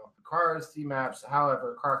Azimo. Kara sees maps.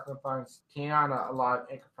 However, Carlin finds Tiana alive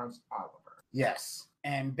and confronts Oliver. Yes.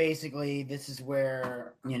 And basically, this is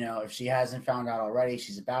where, if she hasn't found out already,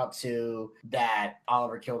 she's about to, that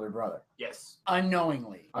Oliver killed her brother. Yes.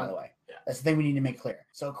 Unknowingly, by the way. Yeah. That's the thing we need to make clear.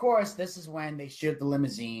 So, of course, this is when they shoot the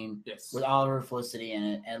limousine with Oliver and Felicity in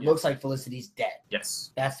it, and it looks like Felicity's dead.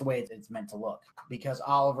 Yes. That's the way it's meant to look, because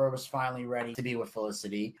Oliver was finally ready to be with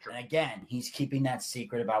Felicity. Sure. And again, he's keeping that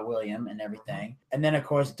secret about William and everything. And then, of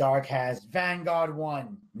course, Dark has Vanguard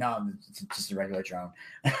 1. No, it's just a regular drone.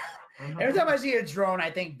 Every time I see a drone, I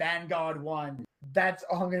think Vanguard 1. That's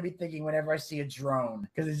all I'm going to be thinking whenever I see a drone,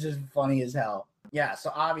 because it's just funny as hell. Yeah,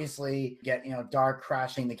 so obviously get, Dark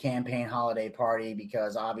crashing the campaign holiday party,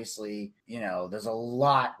 because obviously, there's a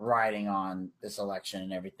lot riding on this election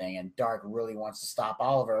and everything, and Dark really wants to stop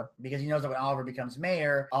Oliver, because he knows that when Oliver becomes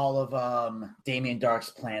mayor, all of Damien Dark's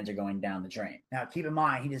plans are going down the drain. Now, keep in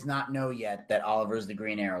mind, he does not know yet that Oliver is the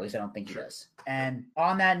Green Arrow. At least I don't think he does. And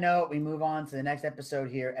on that note, we move on to the next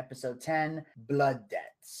episode here, episode 10, Blood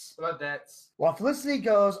Debts. Blood Debts. While Felicity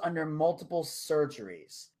goes under multiple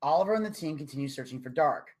surgeries, Oliver and the team continue searching for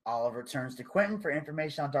Dark. Oliver turns to Quentin for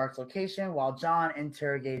information on Dark's location, while John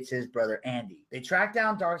interrogates his brother Andy. They track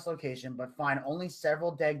down Dark's location, but find only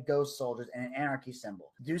several dead ghost soldiers and an anarchy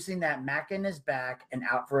symbol, deducing that Mackin is back and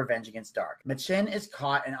out for revenge against Dark. Machin is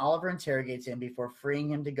caught, and Oliver interrogates him before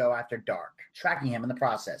freeing him to go after Dark, tracking him in the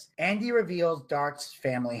process. Andy reveals Dark's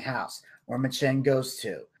family house, where Machin goes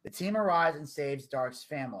to. The team arrives and saves Dark's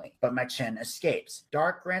family, but Machin escapes.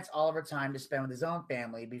 Dark grants Oliver time to spend with his own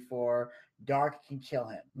family before Dark can kill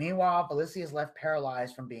him. Meanwhile, Felicity is left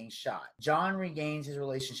paralyzed from being shot. John regains his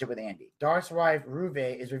relationship with Andy. Dark's wife, Ruve,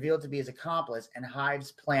 is revealed to be his accomplice, and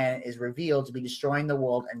Hive's plan is revealed to be destroying the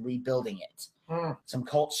world and rebuilding it. Some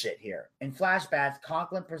cult shit here. In flashbacks,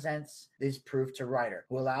 Conklin presents this proof to Ryder,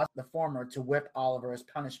 who allows the former to whip Oliver as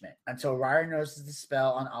punishment, until Ryder notices the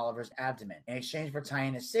spell on Oliver's abdomen. In exchange for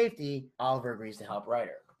Tiana's safety, Oliver agrees to help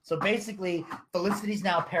Ryder. So basically, Felicity's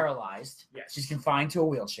now paralyzed. Yes. She's confined to a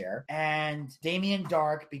wheelchair. And Damien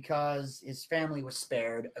Dark, because his family was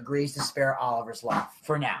spared, agrees to spare Oliver's life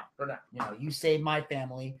for now. For now. You know, you saved my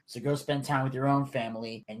family, so go spend time with your own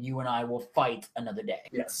family, and you and I will fight another day.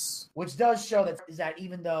 Yes. Which does show that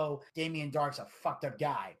even though Damien Dark's a fucked up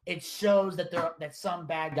guy, it shows that that some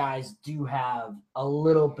bad guys do have a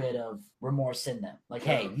little bit of remorse in them. Like,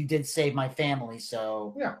 hey, you did save my family,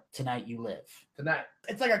 so Yeah. tonight you live. Tonight.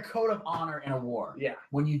 It's like a code of honor in a war. Yeah.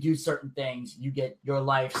 When you do certain things, you get your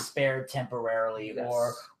life spared temporarily, Yes.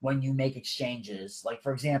 or when you make exchanges. Like,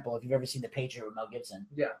 for example, if you've ever seen The Patriot with Mel Gibson,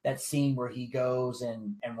 Yeah. that scene where he goes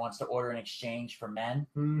and wants to order an exchange for men.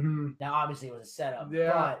 Mm-hmm. Now, obviously, it was a setup.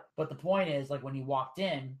 Yeah. But the point is, like, when he walked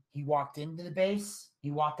into the base, he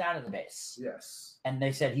walked out of the base. Yes. And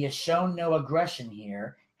they said he has shown no aggression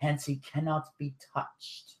here, hence he cannot be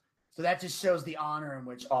touched. So that just shows the honor in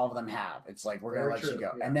which all of them have. It's like, we're going to Very let you true,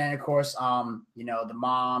 go. yeah. And then, of course, the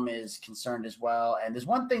mom is concerned as well. And there's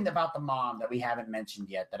one thing about the mom that we haven't mentioned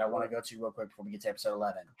yet that I want to go to real quick before we get to episode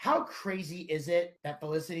 11. How crazy is it that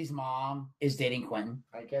Felicity's mom is dating Quentin?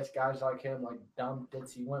 I guess guys like him like dumb,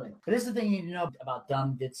 ditzy women. But this is the thing you need to know about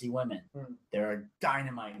dumb, ditzy women. Hmm. They're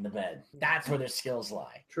dynamite in the bed. That's where their skills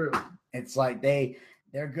lie. True. It's like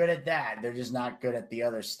they're good at that. They're just not good at the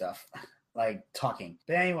other stuff, like talking.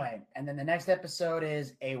 But anyway, and then the next episode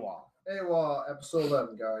is AWOL. AWOL, episode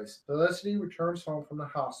 11, guys. Felicity returns home from the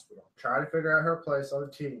hospital, trying to figure out her place on the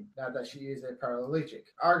team now that she is a paraplegic.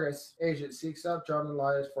 Argus agent seeks out John and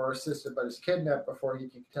Elias for her sister, but is kidnapped before he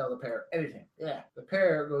can tell the pair anything. Yeah. The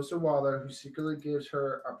pair goes to Waller, who secretly gives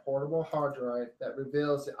her a portable hard drive that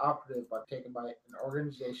reveals the operative taken by an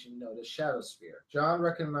organization known as Shadowspear. John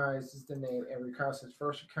recognizes the name and recounts his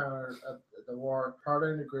first encounter of the war,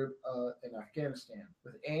 parting the group in Afghanistan.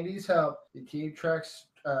 With Andy's help, the team tracks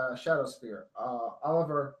Shadowspear.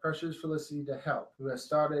 Oliver pressures Felicity to help, who has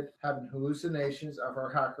started having hallucinations of her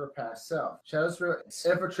hacker past self. Shadowspear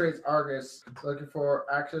infiltrates Argus, looking for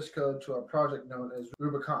access code to a project known as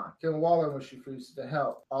Rubicon. Killing Waller when she refuses to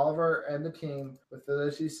help. Oliver and the team, with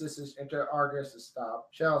Felicity's sisters, enter Argus to stop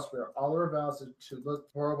Shadowspear. Oliver vows to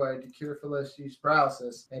look for a way to cure Felicity's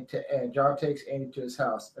paralysis, and John takes Andy to his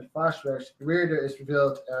house. In flashbacks, the reader is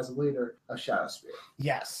revealed as a leader of Shadowspear.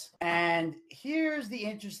 Yes. And here's the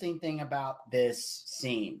interesting thing about this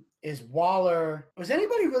scene is Waller. Was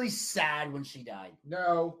anybody really sad when she died?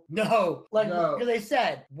 No. No. Like, No. because they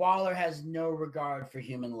said Waller has no regard for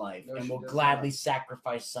human life No, and she will does gladly not.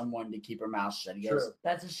 sacrifice someone to keep her mouth shut. He goes, True.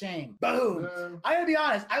 that's a shame. Boom. No. I gotta be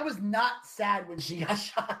honest, I was not sad when she got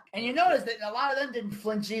shot. And you notice that a lot of them didn't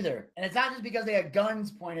flinch either. And it's not just because they had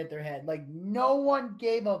guns pointed at their head. Like, no one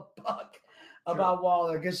gave a fuck about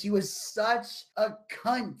Waller because she was such a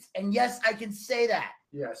cunt. And yes, I can say that.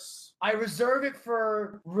 Yes. I reserve it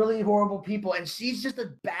for really horrible people, and she's just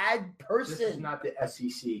a bad person. This is not the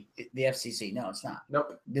SEC. The FCC. No, it's not.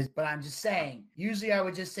 Nope. But I'm just saying. Usually, I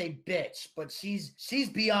would just say bitch, but she's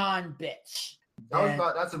beyond bitch.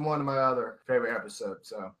 That's one of my other favorite episodes.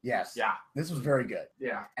 So Yes. yeah, This was very good.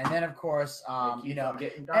 yeah. And then, of course, I'm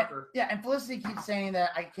getting darker. and Felicity keeps saying that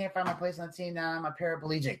I can't find my place on the team now. I'm a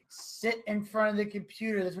paraplegic. Sit in front of the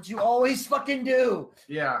computer. That's what you always fucking do.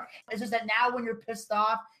 Yeah. It's just that now when you're pissed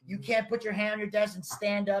off, you can't put your hand on your desk and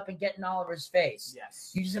stand up and get in Oliver's face.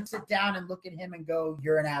 Yes. You just have to sit down and look at him and go,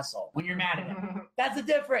 you're an asshole when you're mad at him. That's the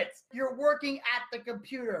difference. You're working at the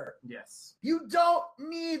computer. Yes. You don't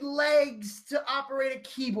need legs to operate a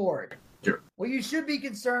keyboard. Sure. What you should be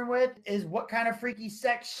concerned with is what kind of freaky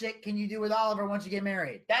sex shit can you do with Oliver once you get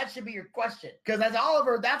married? That should be your question. Because as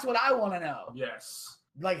Oliver, that's what I want to know. Yes.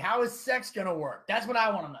 Like, how is sex going to work? That's what I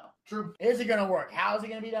want to know. True. Is it going to work? How is it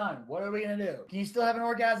going to be done? What are we going to do? Can you still have an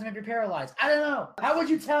orgasm if you're paralyzed? I don't know. How would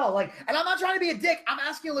you tell? Like, and I'm not trying to be a dick. I'm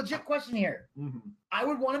asking a legit question here. Mm-hmm. I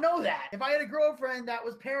would want to know that. If I had a girlfriend that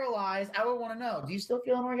was paralyzed, I would want to know. Do you still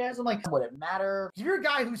feel an orgasm? Like, would it matter? If you're a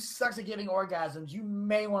guy who sucks at giving orgasms, you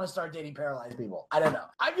may want to start dating paralyzed people. I don't know.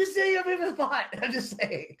 I'm just saying I'm in the thought. I'm just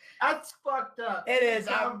saying. That's fucked up. It is.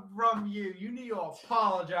 Come from you. You need to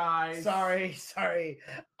apologize. Sorry.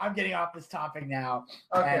 I'm getting off this topic now.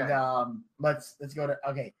 Okay. And let's go to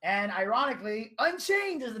okay. And ironically,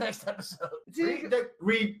 Unchained is the next episode. Just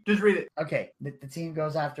read it. Okay, the team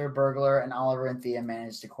goes after a burglar, and Oliver and Thea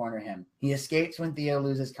manage to corner him. He escapes when Thea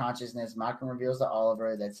loses consciousness. Malcolm reveals to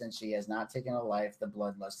Oliver that since she has not taken a life, the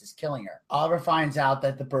bloodlust is killing her. Oliver finds out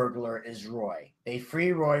that the burglar is Roy. They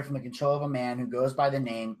free Roy from the control of a man who goes by the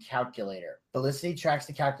name Calculator. Felicity tracks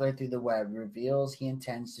the Calculator through the web, reveals he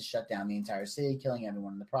intends to shut down the entire city, killing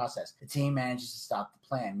everyone in the process. The team manages to stop the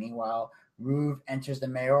plan. Meanwhile, Ruve enters the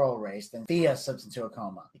mayoral race, then Thea slips into a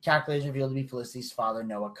coma. The calculator is revealed to be Felicity's father,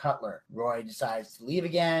 Noah Cutler. Roy decides to leave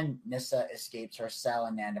again. Nyssa escapes her cell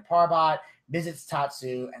in Nanda Parbat, visits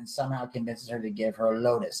Tatsu, and somehow convinces her to give her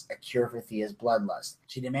Lotus, a cure for Thea's bloodlust.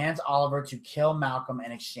 She demands Oliver to kill Malcolm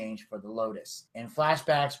in exchange for the Lotus. In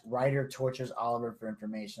flashbacks, Ryder tortures Oliver for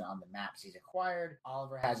information on the maps he's acquired.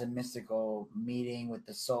 Oliver has a mystical meeting with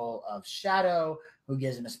the soul of Shadow, who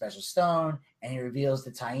gives him a special stone, and he reveals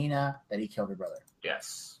to Taina that he killed her brother.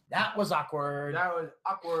 Yes. That was awkward. That was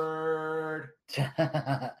awkward.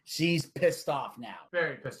 She's pissed off now.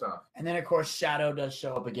 Very pissed off. And then, of course, Shadow does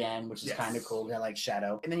show up again, which is Yes. kind of cool. I like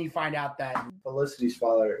Shadow. And then you find out that, Felicity's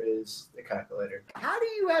father is the calculator. how do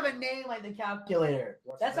you have a name like the calculator?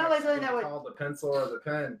 That's not like something that would... called the pencil or the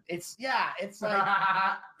pen. It's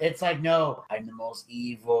like, no, I'm the most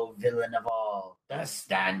evil villain of all. The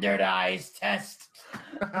standardized test.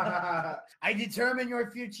 I determine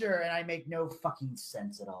your future, and I make no fucking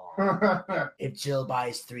sense at all. If Jill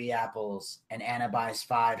buys 3 apples and Anna buys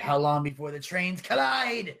 5, how long before the trains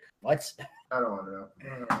collide? What? I don't want to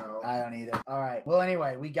know. I don't either. All right. Well,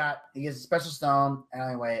 anyway, he gets a special stone, and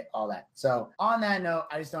anyway, all that. So, on that note,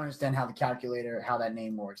 I just don't understand how the calculator, how that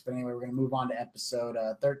name works. But anyway, we're going to move on to episode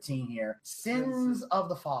 13 here. Sins of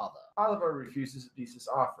the Father. Oliver refuses Lisa's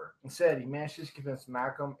offer. Instead, he manages to convince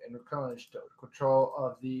Malcolm and Rakolich to control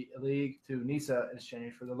of the League to Nyssa in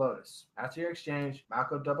exchange for the Lotus. After your exchange,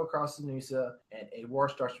 Malcolm double-crosses Nyssa, and a war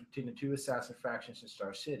starts between the two assassin factions in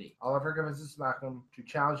Star City. Oliver convinces Malcolm to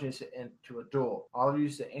challenge Nyssa into a duel. Oliver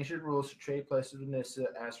uses the ancient rules to trade places with Nyssa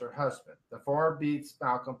as her husband. The former beats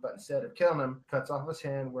Malcolm, but instead of killing him, cuts off his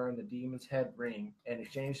hand wearing the demon's head ring and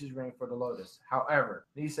exchanges his ring for the Lotus. However,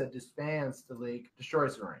 Nyssa disbands the League,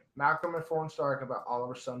 destroys the ring. Malcolm informs Stark about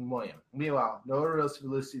Oliver's son William. Meanwhile, Noah reveals to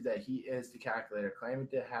Felicity that he is the calculator, claiming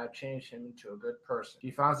to have changed him into a good person.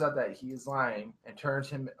 She finds out that he is lying and turns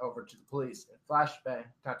him over to the police. In flashback,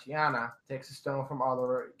 Tatiana takes a stone from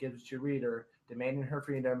Oliver, gives it to Reader, demanding her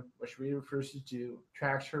freedom, which Reader refuses to do,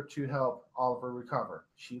 tracks her to help Oliver recover.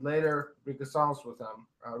 She later reconciles with him.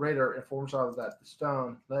 Raider informs Oliver that the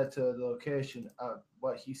stone led to the location of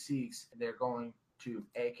what he seeks, and they're going to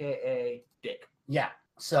AKA Dick. Yeah.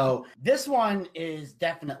 So this one is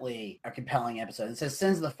definitely a compelling episode. It says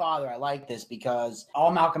Sins of the Father. I like this because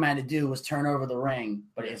all Malcolm had to do was turn over the ring,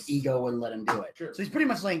 but his ego wouldn't let him do it. True. So he's pretty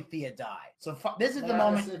much letting Thea die. So this is the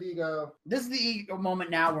moment. Ego. This is the ego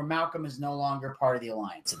moment now where Malcolm is no longer part of the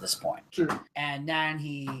Alliance at this point. True. And then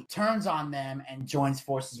he turns on them and joins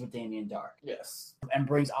forces with Damien Dark. Yes. And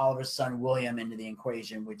brings Oliver's son William into the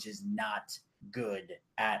equation, which is not good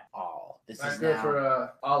at all. This Not is good now,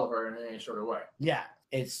 for Oliver in any sort of way. yeah.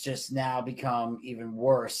 It's just now become even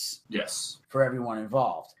worse Yes. for everyone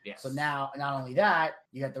involved. Yes. So now, not only that,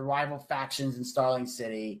 you got the rival factions in Starling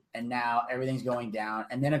City, and now everything's going down.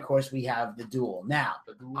 And then, of course, we have the duel. Now,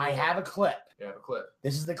 I have a clip. You have a clip.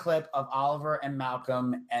 This is the clip of Oliver and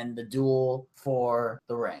Malcolm and the duel for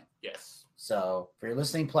the ring. Yes. So, for your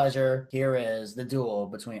listening pleasure, here is the duel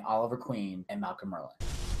between Oliver Queen and Malcolm Merlyn.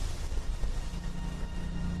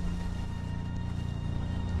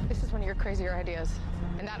 This is one of your crazier ideas,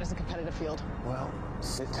 and that is a competitive field. Well,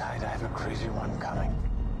 sit tight. I have a crazy one coming.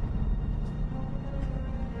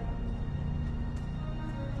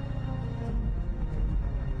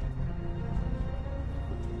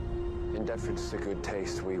 In deference to good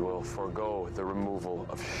taste, we will forego the removal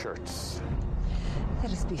of shirts.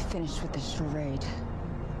 Let us be finished with this charade.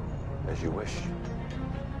 As you wish.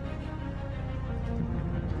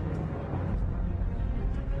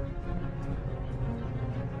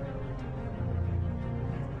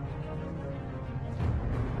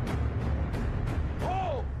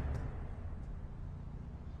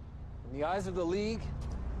 In the eyes of the League,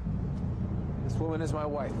 this woman is my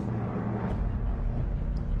wife.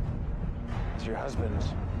 As your husband,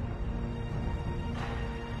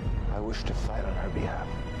 I wish to fight on her behalf.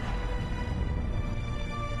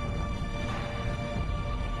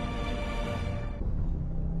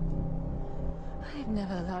 I've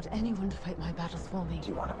never allowed anyone to fight my battles for me. Do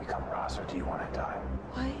you want to become Ross or do you want to die?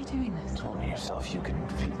 Why are you doing this? Told me yourself you can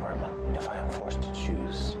defeat Merlin. And if I am forced to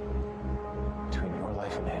choose between your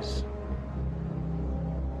life and his,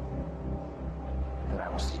 then I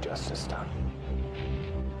will see justice done.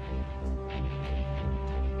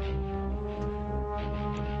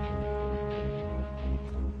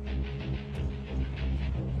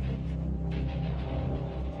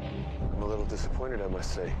 I'm a little disappointed, I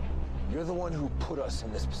must say. You're the one who put us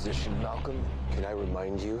in this position, Malcolm. Can I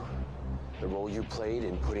remind you the role you played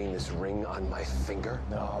in putting this ring on my finger?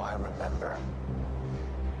 No, I remember.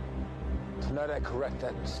 Tonight I correct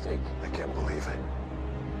that mistake. I can't believe it.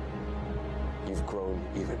 you've grown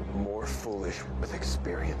even more foolish with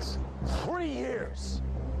experience. 3 years!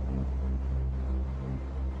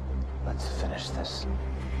 Let's finish this.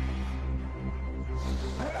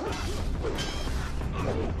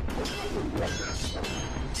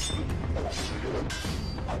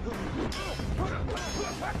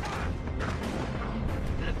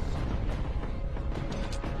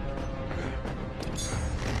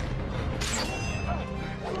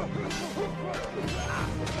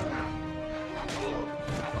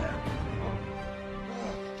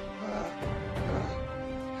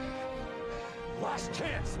 Last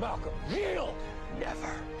chance, Malcolm. Yield!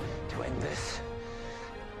 Never. To end this,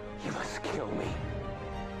 you must kill me.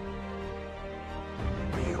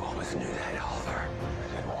 You always knew that, Oliver.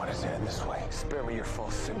 I didn't want it to end this way. Spare me your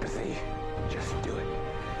false sympathy. Just do it.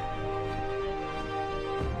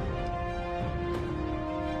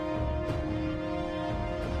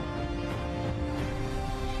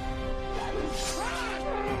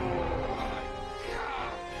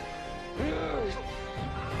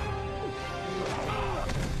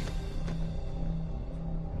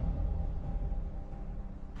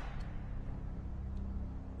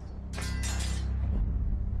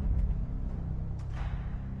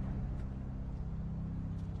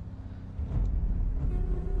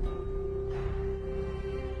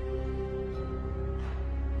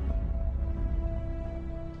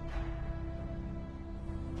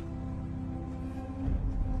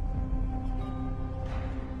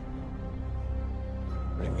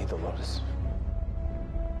 Bring me the Lotus.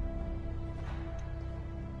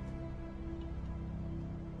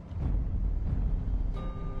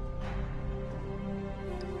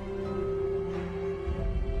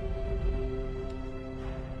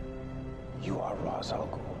 You are Ra's al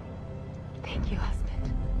Ghul. Thank you, husband.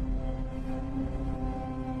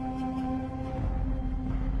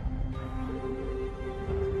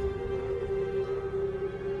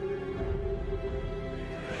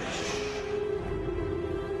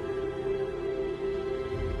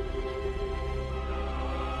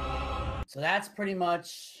 So that's pretty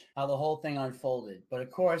much how the whole thing unfolded. But of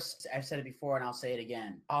course, I've said it before and I'll say it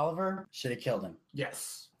again. Oliver should have killed him.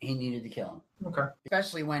 Yes. He needed to kill him. Okay.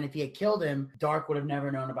 Especially when if he had killed him, Dark would have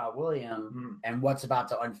never known about William and what's about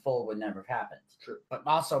to unfold would never have happened. True. But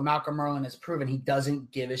also, Malcolm Merlyn has proven he doesn't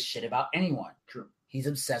give a shit about anyone. True. He's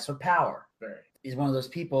obsessed with power. Very. He's one of those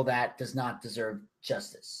people that does not deserve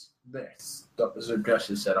justice. This don't deserve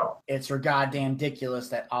justice at all. It's for goddamn ridiculous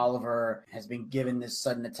that Oliver has been given this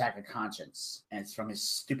sudden attack of conscience, and it's from his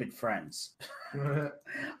stupid friends.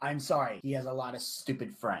 I'm sorry, he has a lot of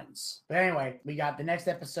stupid friends. But anyway, we got the next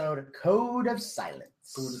episode, Code of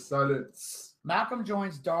Silence. Code of Silence. Malcolm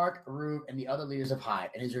joins Dark, Rube, and the other leaders of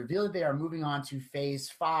Hive, and it is revealed that they are moving on to Phase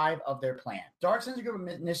 5 of their plan. Dark sends a group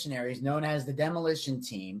of missionaries known as the Demolition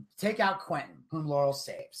Team to take out Quentin, whom Laurel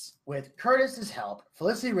saves. With Curtis's help,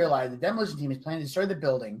 Felicity realized the Demolition Team is planning to destroy the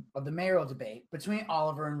building of the mayoral debate between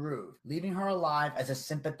Oliver and Rube, leaving her alive as a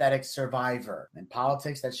sympathetic survivor. In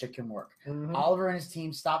politics, that shit can work. Oliver and his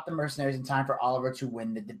team stop the mercenaries in time for Oliver to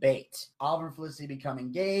win the debate. Oliver and Felicity become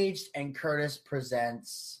engaged, and Curtis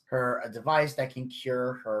presents her a device that can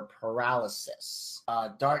cure her paralysis.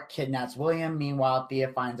 Dark kidnaps William. Meanwhile, Thea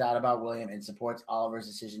finds out about William and supports Oliver's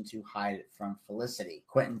decision to hide it from Felicity.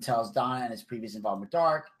 Quentin tells Donna and his previous involvement with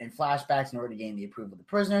Dark. In flashbacks, in order to gain the approval of the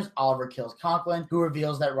prisoners, Oliver kills Conklin, who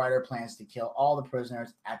reveals that Ryder plans to kill all the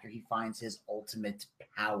prisoners after he finds his ultimate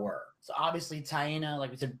power. So obviously, Taina,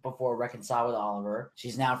 like we said before, reconciled with Oliver.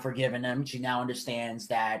 She's now forgiven him. She now understands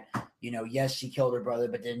that, yes, she killed her brother,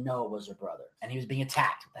 but didn't know it was her brother. And he was being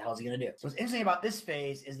attacked. What the hell is he going to do? So what's interesting about this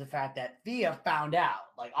phase is the fact that Thea found out.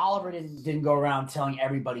 Like, Oliver didn't go around telling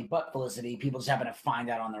everybody but Felicity. People just happen to find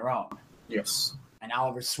out on their own. Yes. And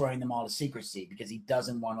Oliver's swearing them all to secrecy because he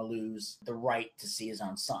doesn't want to lose the right to see his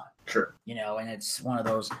own son. Sure. And it's one of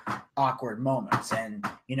those awkward moments. And,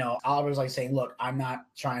 Oliver's like saying, look, I'm not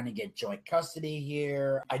trying to get joint custody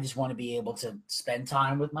here. I just want to be able to spend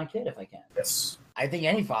time with my kid if I can. Yes. I think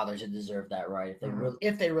any father should deserve that right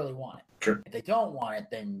if they really want it. Sure. If they don't want it,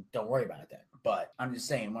 then don't worry about it then. But I'm just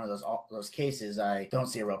saying, one of those cases, I don't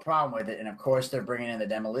see a real problem with it. And of course, they're bringing in the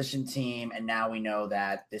Demolition Team, and now we know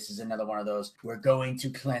that this is another one of those we're going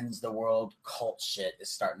to cleanse the world cult shit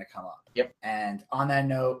is starting to come up. Yep. And on that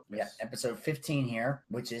note, we got episode 15 here,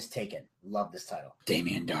 which is Taken. Love this title.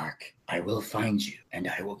 Damien Dark, I will find you, and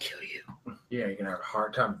I will kill you. Yeah, you're gonna have a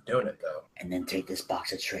hard time doing it though. And then take this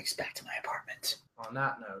box of tricks back to my apartment. On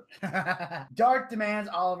that note, Dark demands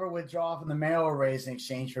Oliver withdraw from the mayoral race in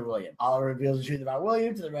exchange for William. Oliver reveals the truth about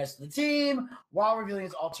William to the rest of the team while revealing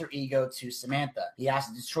his alter ego to Samantha. He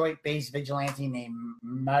asks a Detroit-based vigilante named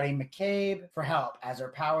Maddie McCabe for help, as her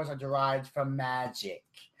powers are derived from magic.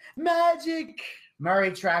 Magic!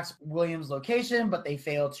 Murray tracks William's location, but they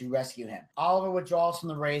fail to rescue him. Oliver withdraws from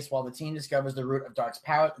the race while the team discovers the root of Dark's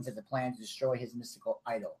power and sets a plan to destroy his mystical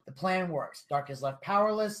idol. The plan works. Dark is left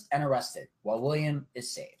powerless and arrested, while William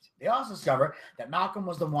is saved. They also discover that Malcolm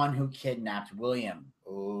was the one who kidnapped William.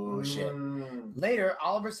 Oh, shit. Later,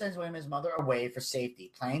 Oliver sends William and his mother away for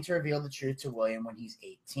safety, planning to reveal the truth to William when he's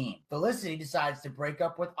 18. Felicity decides to break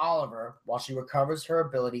up with Oliver while she recovers her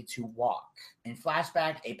ability to walk. In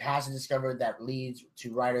flashback, a passage discovered that leads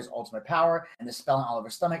to Ryder's ultimate power, and the spell on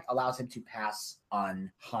Oliver's stomach allows him to pass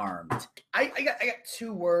unharmed. I got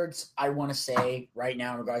 2 words I want to say right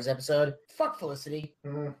now in regards to this episode. Fuck Felicity.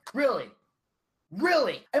 Really?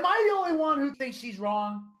 Am I the only one who thinks she's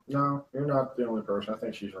wrong? no, you're not the only person. I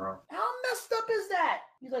think she's wrong. How messed up is that?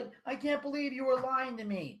 He's like, I can't believe you were lying to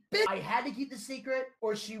me. Bitch, I had to keep the secret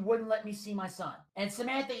or she wouldn't let me see my son. And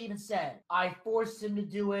Samantha even said, I forced him to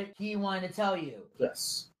do it. He wanted to tell you.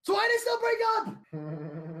 Yes. So why did they still break up?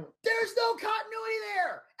 There's no continuity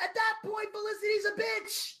there. At that point, Felicity's a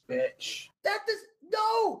bitch. Bitch.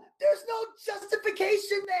 There's no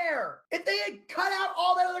justification there. If they had cut out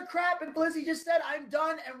all that other crap and Felicity just said, I'm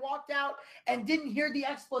done, and walked out and didn't hear the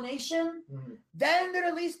explanation, then there'd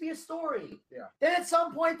at least be a story. Yeah. Then at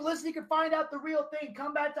some point, Felicity could find out the real thing,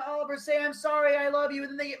 come back to Oliver, say, I'm sorry, I love you,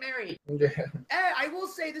 and then they get married. Yeah. And I will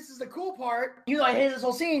say this is the cool part. You know, I hate this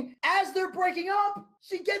whole scene. As they're breaking up,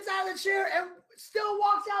 she gets out of the chair and still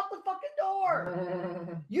walks out the fucking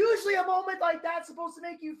door. Usually a moment like that's supposed to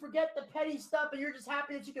make you forget the petty stuff and you're just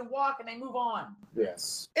happy that you can walk and they move on.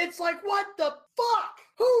 Yes. It's like, what the fuck?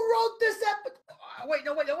 Who wrote this episode?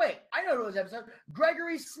 Wait. I know who wrote this episode.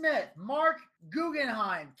 Gregory Smith, Mark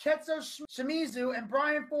Guggenheim, Ketso Shimizu, and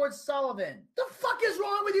Brian Ford Sullivan. The fuck is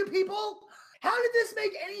wrong with you people? How did this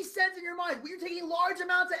make any sense in your mind? Were you taking large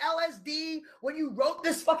amounts of LSD when you wrote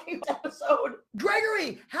this fucking episode?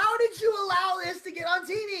 Gregory, how did you allow this to get on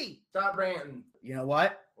TV? Stop ranting. You know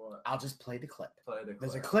what? What? I'll just play the clip. Play the clip.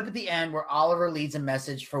 There's a clip at the end where Oliver leads a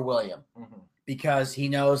message for William because he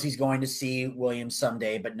knows he's going to see William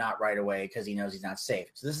someday, but not right away because he knows he's not safe.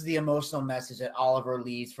 So this is the emotional message that Oliver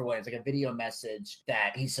leads for William. It's like a video message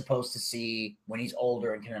that he's supposed to see when he's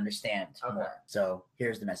older and can understand more. So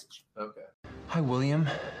here's the message. Okay. Hi, William.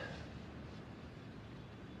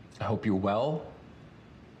 I hope you're well.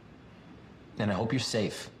 And I hope you're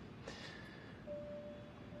safe.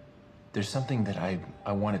 There's something that I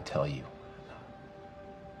want to tell you.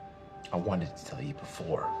 I wanted to tell you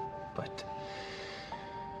before, but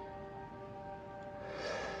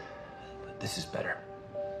this is better.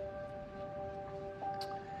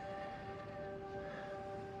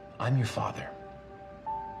 I'm your father.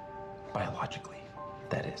 Biologically,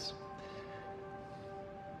 that is.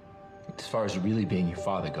 As far as really being your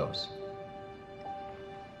father goes,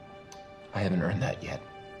 I haven't earned that yet.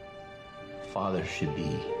 Father should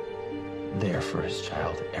be there for his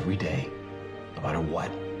child every day, no matter what,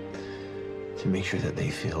 to make sure that they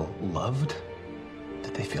feel loved,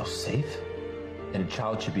 that they feel safe, and a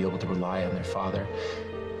child should be able to rely on their father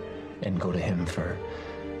and go to him for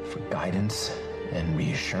guidance and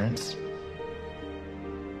reassurance.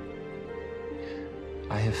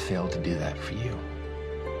 I have failed to do that for you.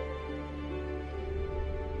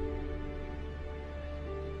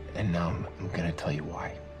 And now I'm gonna tell you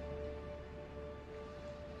why.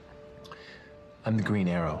 I'm the Green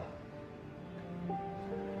Arrow.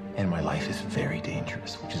 And my life is very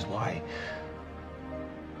dangerous, which is why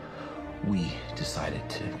we decided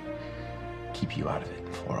to keep you out of it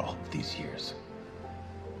for all of these years.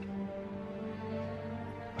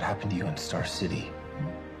 What happened to you in Star City?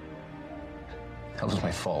 That was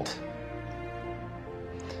my fault.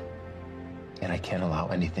 And I can't allow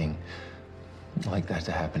anything like that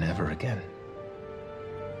to happen ever again.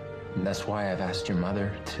 And that's why I've asked your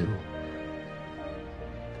mother to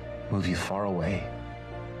move you far away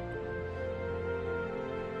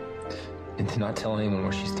and to not tell anyone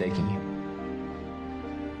where she's taking you,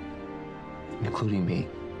 including me.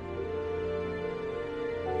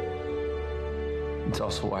 It's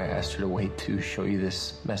also why I asked her to wait to show you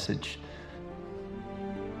this message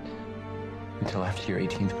until after your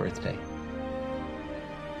 18th birthday.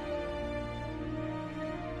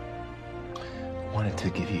 I wanted to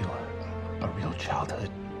give you a real childhood.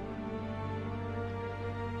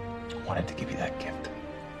 I wanted to give you that gift.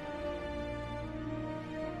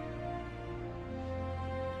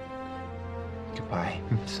 Goodbye,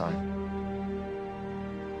 son.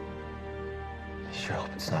 sure hope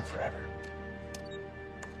it's not forever.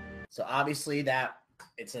 So obviously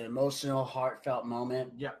it's an emotional, heartfelt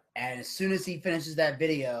moment. Yeah. And as soon as he finishes that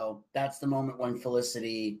video, that's the moment when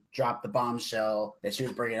Felicity dropped the bombshell that she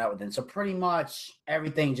was bringing up with him. So pretty much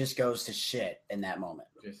everything just goes to shit in that moment.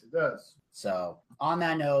 Yes, it does. So on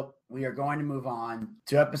that note, we are going to move on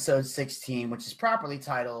to episode 16, which is properly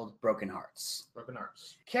titled Broken Hearts. Broken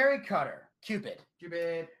Hearts. Carrie Cutter, Cupid,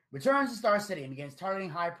 returns to Star City and begins targeting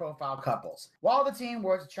high-profile couples. While the team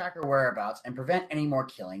works to track her whereabouts and prevent any more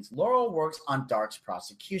killings, Laurel works on Dark's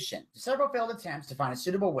prosecution. To several failed attempts to find a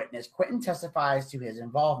suitable witness, Quentin testifies to his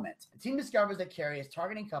involvement. The team discovers that Carrie is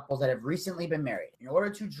targeting couples that have recently been married in order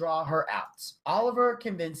to draw her out. Oliver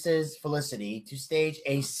convinces Felicity to stage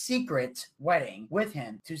a secret wedding with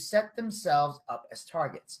him to set themselves up as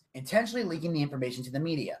targets, intentionally leaking the information to the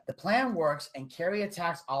media. The plan works, and Carrie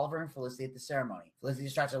attacks Oliver and Felicity at the ceremony. Felicity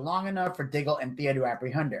distracts her long enough for Diggle and Thea to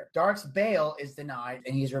apprehend her. Dark's bail is denied,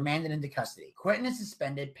 and he is remanded into custody. Quentin is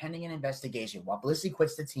suspended pending an investigation, while Felicity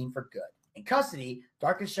quits the team for good. In custody,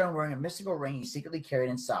 Dark is shown wearing a mystical ring he secretly carried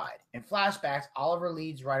inside. In flashbacks, Oliver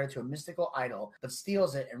leads Ryder to a mystical idol, but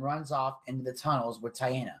steals it and runs off into the tunnels with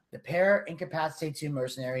Tiana. The pair incapacitate two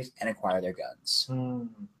mercenaries and acquire their guns.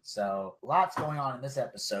 So, lots going on in this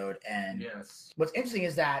episode, and Yes. what's interesting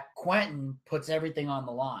is that Quentin puts everything on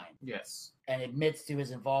the line Yes. and admits to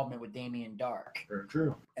his involvement with Damien Dark. Very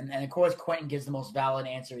true. And of course, Quentin gives the most valid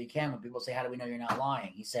answer he can when people say, how do we know you're not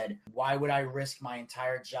lying? He said, why would I risk my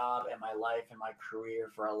entire job and my life and my career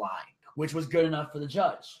for a lie? Which was good enough for the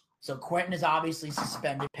judge. So Quentin is obviously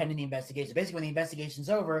suspended pending the investigation. Basically, when the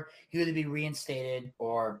investigation's over, he'll either be reinstated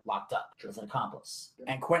or locked up as an accomplice.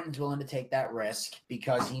 And Quentin's willing to take that risk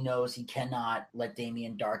because he knows he cannot let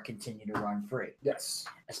Damien Dark continue to run free. Yes.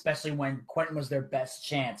 Especially when Quentin was their best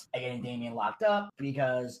chance at getting Damien locked up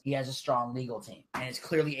because he has a strong legal team and is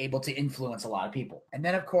clearly able to influence a lot of people. And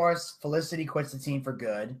then, of course, Felicity quits the team for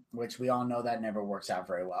good, which we all know that never works out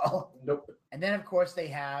very well. Nope. And then, of course, they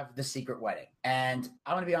have the secret wedding. And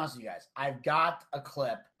I'm going to be honest with you guys. I've got a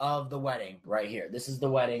clip of the wedding right here. This is the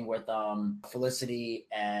wedding with Felicity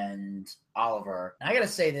and Oliver. And I got to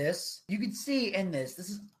say this. You can see in this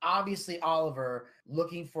is obviously Oliver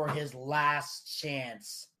looking for his last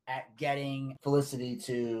chance at getting Felicity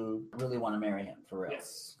to really want to marry him for real.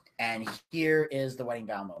 Yes. And here is the wedding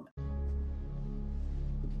vow moment.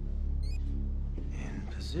 In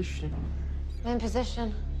position. I'm in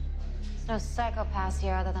position. There's no psychopaths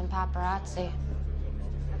here other than paparazzi.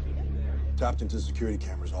 Tapped into security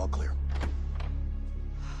cameras, all clear.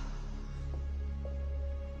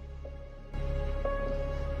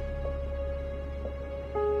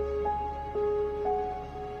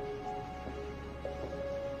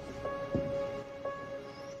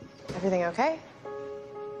 Everything okay?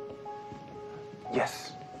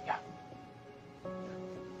 Yes. Yeah.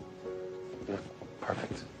 You're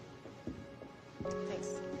perfect.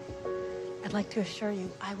 Thanks. I'd like to assure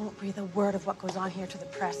you, I won't breathe a word of what goes on here to the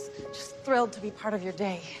press. Just thrilled to be part of your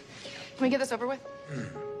day. Can we get this over with?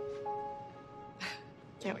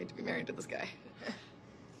 Can't wait to be married to this guy.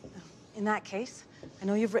 In that case, I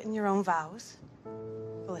know you've written your own vows.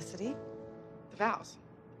 Felicity? The vows?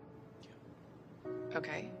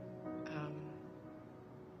 Okay.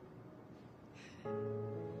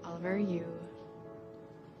 Oliver, you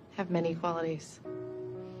have many qualities.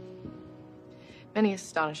 Many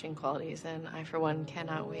astonishing qualities, and I, for one,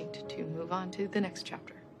 cannot wait to move on to the next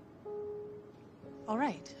chapter. All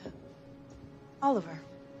right. Oliver.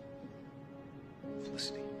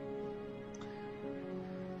 Felicity.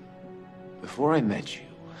 Before I met you,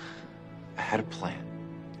 I had a plan.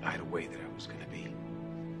 I had a way that I was going to be.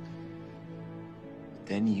 But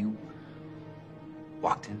then you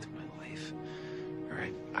walked into my life. All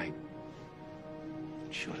right, I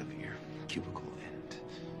showed up at your cubicle and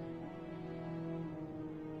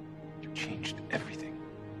you changed everything.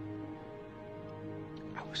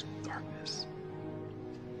 I was in darkness.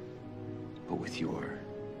 But with your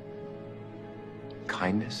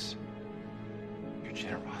kindness, your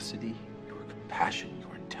generosity, your compassion,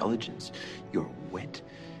 your intelligence, your wit,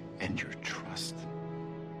 and your trust,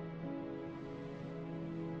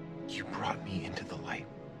 you brought me into the light.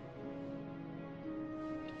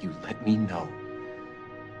 You let me know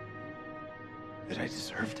that I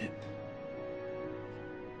deserved it.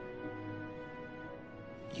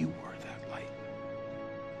 You were that light.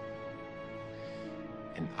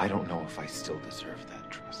 And I don't know if I still deserve that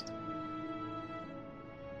trust.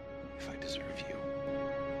 If I deserve you.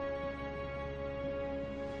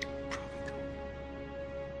 Probably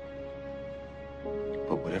don't.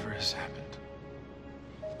 But whatever has happened,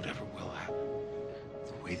 whatever will happen,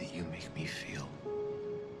 the way that you make me feel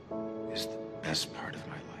is the best part of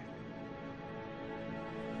my life.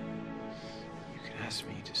 You can ask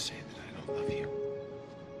me to say that I don't love you.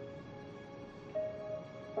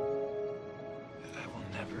 That I will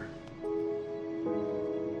never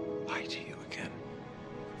lie to you again.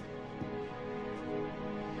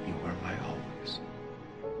 You were my always.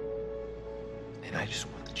 And I just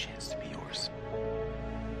want the chance to be yours.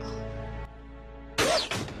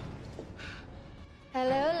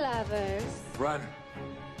 Hello, lovers. Run.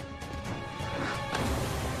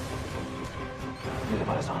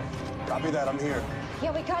 Nicoletta's on. Copy that, I'm here.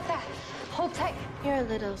 Yeah, we got that. Hold tight. Your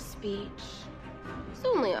little speech is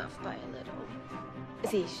only off by a little.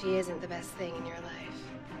 See, she isn't the best thing in your life,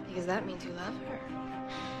 because that means you love her.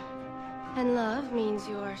 And love means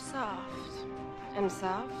you're soft. And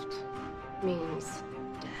soft means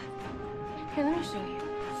death. Here, let me show you.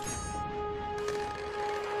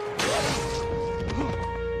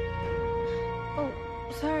 Oh,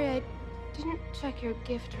 sorry, I didn't check your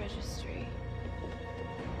gift registry.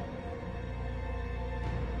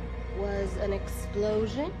 Was an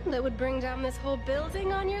explosion that would bring down this whole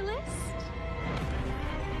building on your list?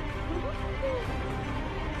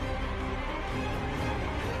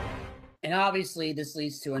 And obviously, this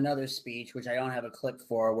leads to another speech, which I don't have a clip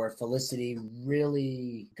for, where Felicity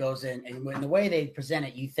really goes in. And in the way they present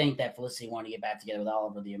it, you think that Felicity wanted to get back together with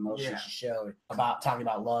Oliver, the emotion she showed about talking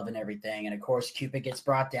about love and everything. And of course, Cupid gets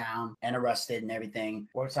brought down and arrested and everything.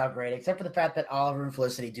 Works out great, except for the fact that Oliver and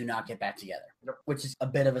Felicity do not get back together, which is a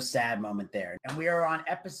bit of a sad moment there. And we are on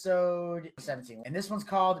episode 17. And this one's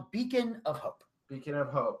called Beacon of Hope. Beacon of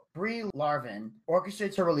Hope. Brie Larvin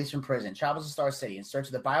orchestrates her release from prison, travels to Star City in search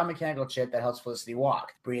of the biomechanical chip that helps Felicity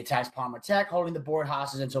walk. Brie attacks Palmer Tech, holding the board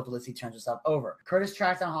hostage until Felicity turns herself over. Curtis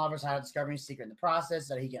tracks down Oliver's hideout, discovering his secret in the process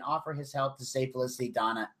so that he can offer his help to save Felicity,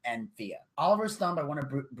 Donna, and Thea. Oliver is stunned by one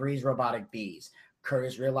of Brie's robotic bees.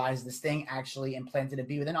 Curtis realizes this thing actually implanted a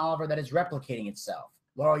bee within Oliver that is replicating itself.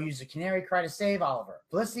 Laurel uses a canary cry to save Oliver.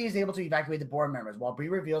 Felicity is able to evacuate the board members, while Brie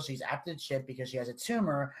reveals she's after the chip because she has a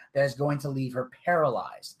tumor that is going to leave her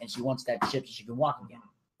paralyzed, and she wants that chip so she can walk again.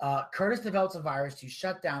 Curtis develops a virus to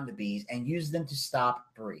shut down the bees and uses them to stop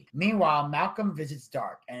Brie. Meanwhile, Malcolm visits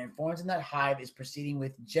Dark and informs him that Hive is proceeding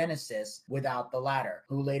with Genesis without the latter,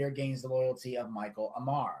 who later gains the loyalty of Michael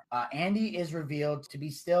Amar. Andy is revealed to be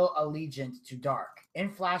still allegiant to Dark. In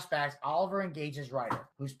flashbacks, Oliver engages Ryder,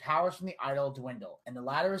 whose powers from the idol dwindle, and the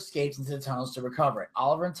latter escapes into the tunnels to recover it.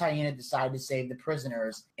 Oliver and Tiana decide to save the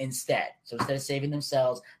prisoners instead. So instead of saving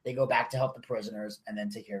themselves, they go back to help the prisoners and then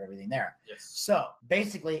take care of everything there. Yes. So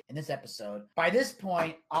basically, in this episode, by this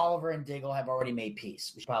point, Oliver and Diggle have already made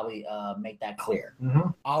peace. We should probably make that clear.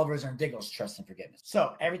 Oliver's and Diggle's trust and forgiveness.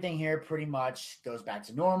 So everything here pretty much goes back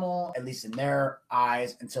to normal, at least in their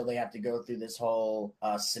eyes, until they have to go through this whole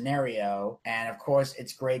scenario. And of course,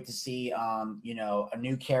 it's great to see, a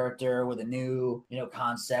new character with a new,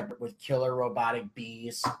 concept with killer robotic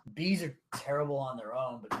bees. Bees are terrible on their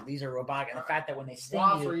own, but these are robotic. And the fact that when they sting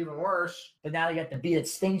Wasps you, are even worse. but now you got the bee that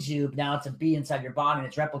stings you. But now it's a bee inside your body and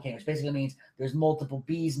it's replicating, which basically means there's multiple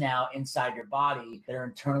bees now inside your body that are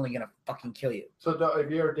internally gonna fucking kill you. So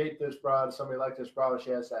if you ever date this broad, somebody like this broad,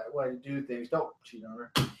 she has that way to do things. Don't cheat on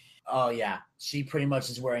her. Oh yeah, she pretty much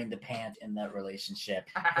is wearing the pants in that relationship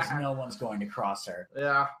because no one's going to cross her.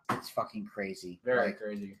 Yeah, it's fucking crazy. Very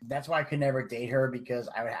crazy. That's why I could never date her because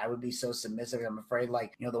I would be so submissive. I'm afraid,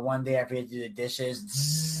 the one day I forget to do the dishes.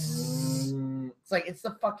 It's like, it's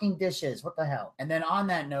the fucking dishes. What the hell? And then on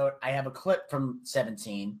that note, I have a clip from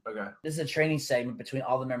 17. Okay. This is a training segment between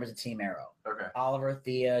all the members of Team Arrow. Okay. Oliver,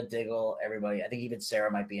 Thea, Diggle, everybody. I think even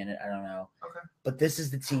Sarah might be in it. I don't know. Okay. But this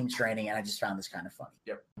is the team training, and I just found this kind of funny.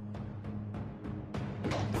 Yep.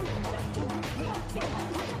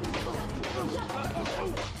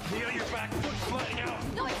 Thea, your back foot's flying out.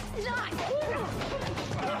 No, it's not.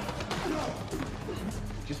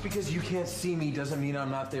 Just because you can't see me doesn't mean I'm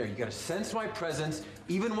not there. You gotta sense my presence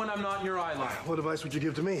even when I'm not in your eye line. What advice would you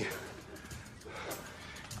give to me?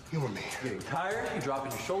 You or me? You're getting tired, you're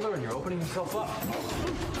dropping your shoulder, and you're opening yourself up.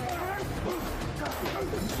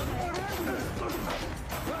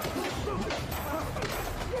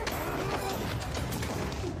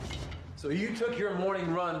 So you took your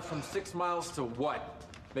morning run from 6 miles to what?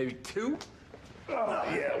 Maybe 2?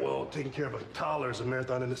 Yeah, well, taking care of a toddler is a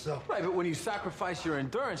marathon in itself. Right, but when you sacrifice your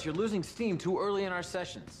endurance, you're losing steam too early in our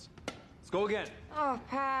sessions. Let's go again. Oh,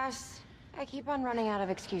 pass. I keep on running out of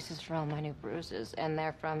excuses for all my new bruises, and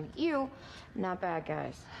they're from you, not bad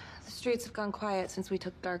guys. The streets have gone quiet since we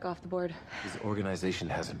took Dark off the board. His organization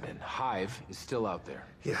hasn't been. Hive is still out there.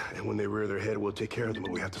 Yeah, and when they rear their head, we'll take care of them,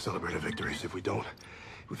 but we have to celebrate our victories. If we don't,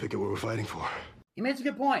 we forget what we're fighting for. He makes a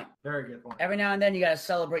good point. Very good point. Every now and then you got to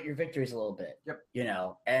celebrate your victories a little bit. Yep. You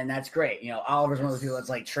know, and that's great. You know, Oliver's one of those people that's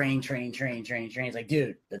like train. It's like,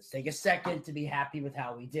 dude, let's take a second to be happy with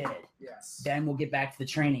how we did it. Yes. Then we'll get back to the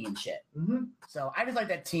training and shit. Mm-hmm. So I just like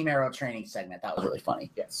that Team Arrow training segment. That was really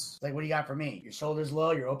funny. Yes. Like, what do you got for me? Your shoulders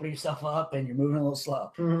low, you're opening yourself up, and you're moving a little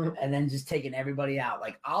slow. Mm-hmm. And then just taking everybody out.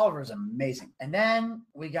 Like, Oliver's amazing. And then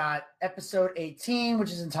we got episode 18,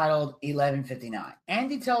 which is entitled 1159.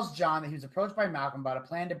 Andy tells John that he was approached by Malcolm about a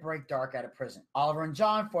plan to break Dark out of prison. Oliver and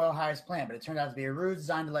John foil High's plan, but it turned out to be a ruse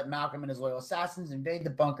designed to let Malcolm and his loyal assassins invade the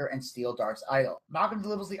bunker and steal Dark's idol. Malcolm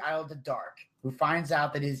delivers the idol to Dark, who finds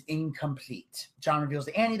out that it is incomplete. John reveals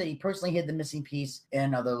to Andy that he personally hid the missing piece in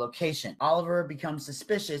another location. Oliver becomes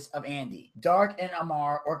suspicious of Andy. Dark and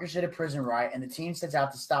Amar orchestrate a prison riot, and the team sets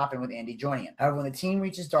out to stop him with Andy joining him. However, when the team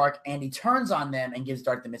reaches Dark, Andy turns on them and gives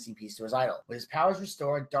Dark the missing piece to his idol. With his powers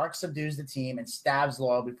restored, Dark subdues the team and stabs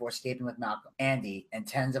Laurel before escaping with Malcolm, Andy, and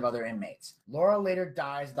tens of other inmates. Laurel later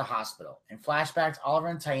dies at the hospital. In flashbacks, Oliver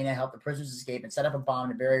and Taina help the prisoners escape and set up a bomb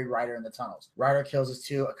to bury Ryder in the tunnels. Ryder kills his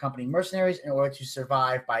two accompanying mercenaries in order to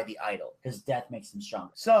survive by the idol, because death makes them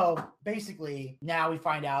stronger. So basically, now we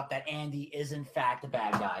find out that Andy is in fact a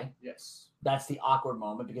bad guy. Yes. That's the awkward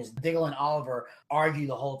moment, because Diggle and Oliver argue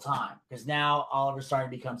the whole time, because now Oliver's starting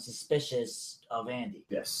to become suspicious of Andy.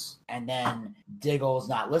 Yes. And then Diggle's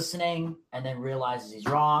not listening and then realizes he's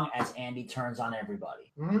wrong as Andy turns on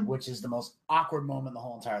everybody, which is the most awkward moment in the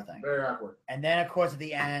whole entire thing. Very awkward. And then, of course, at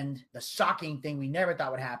the end, the shocking thing we never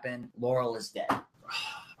thought would happen, Laurel is dead.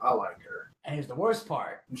 I like her. And here's the worst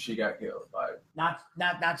part. She got killed by... Not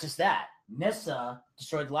just that. Nyssa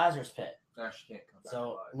destroyed the Lazarus Pit. Now she can't come back.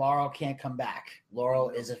 So Laurel can't come back. Laurel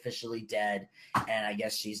is officially dead, and I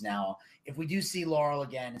guess she's now... If we do see Laurel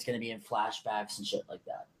again, it's going to be in flashbacks and shit like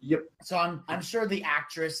that. Yep. So I'm sure the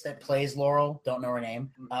actress that plays Laurel, don't know her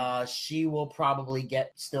name, she will probably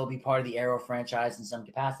still be part of the Arrow franchise in some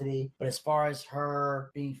capacity. But as far as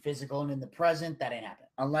her being physical and in the present, that ain't happening.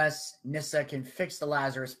 Unless Nyssa can fix the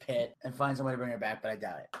Lazarus Pit and find some way to bring her back, but I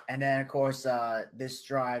doubt it. And then, of course, this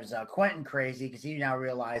drives Quentin crazy, because he now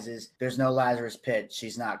realizes there's no Lazarus Pit.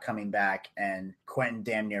 She's not coming back, and Quentin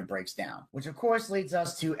damn near breaks down. Which, of course, leads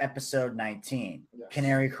us to episode 19, yes.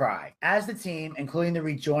 Canary Cry. As the team, including the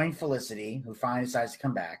rejoined Felicity, who finally decides to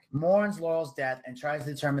come back, mourns Laurel's death and tries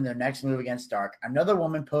to determine their next move against Dark, another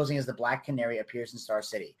woman posing as the Black Canary appears in Star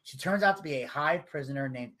City. She turns out to be a Hive prisoner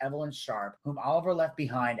named Evelyn Sharp, whom Oliver left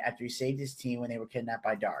behind after he saved his team when they were kidnapped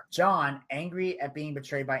by Dark. John, angry at being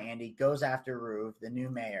betrayed by Andy, goes after Ruve, the new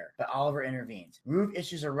mayor, but Oliver intervenes. Ruve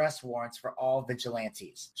issues arrest warrants for all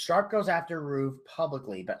vigilantes. Sharp goes after Ruve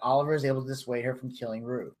publicly, but Oliver is able to dissuade her from killing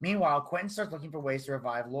Ruve. Meanwhile, Quentin starts looking for ways to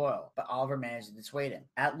revive Laurel, but Oliver manages to dissuade him.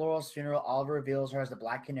 At Laurel's funeral, Oliver reveals her as the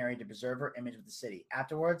Black Canary to preserve her image with the city.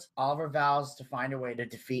 Afterwards, Oliver vows to find a way to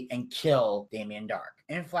defeat and kill Damien Dark.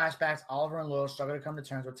 In flashbacks, Oliver and Laurel struggle to come to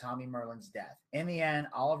terms with Tommy Merlin's death. In the end,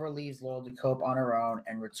 Oliver leaves Laurel to cope on her own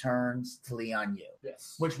and returns to Lian Yu.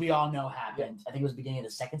 Yes. Which we all know happened. Yeah. I think it was the beginning of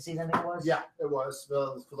the second season, I think it was. Yeah, it was.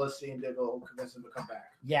 Felicity and Diggle convinced him to come back.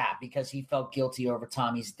 Yeah, because he felt guilty over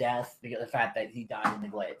Tommy's death because of the fact that he died in the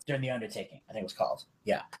Glades during the undertaking, I think it was called.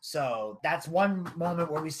 Yeah. So that's one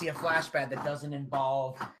moment where we see a flashback that doesn't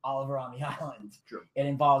involve Oliver on the island. True. It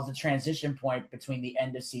involves the transition point between the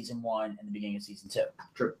end of season 1 and the beginning of season 2.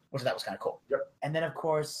 True. Which that was kind of cool. Yep. And then, of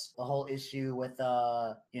course, the whole issue with,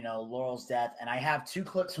 Laurel's death. And I have 2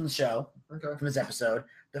 clips from the show, from this episode.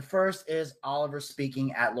 The first is Oliver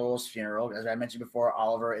speaking at Laurel's funeral. As I mentioned before,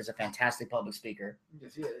 Oliver is a fantastic public speaker.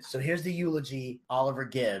 Yes, he is. So here's the eulogy Oliver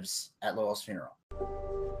gives at Laurel's funeral.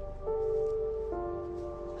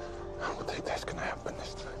 I don't think that's gonna happen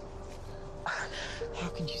this time. How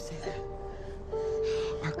can you say that?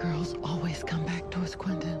 Our girls always come back to us,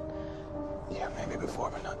 Quentin. Yeah, maybe before,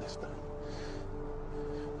 but not this time.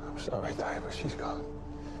 I'm sorry, Ty, but she's gone.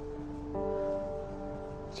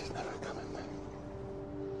 She's never coming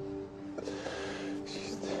back.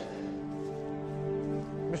 She's dead.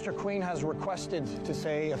 Mr. Queen has requested to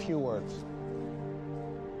say a few words.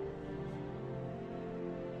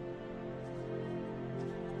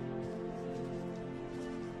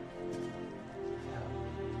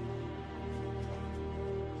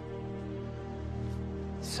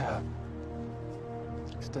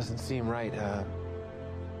 This doesn't seem right.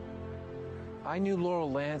 I knew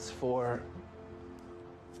Laurel Lance for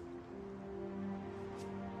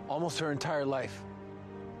almost her entire life.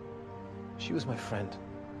 She was my friend,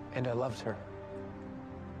 and I loved her.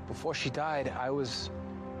 Before she died, I was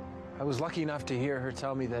lucky enough to hear her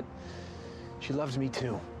tell me that she loves me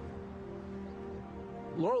too.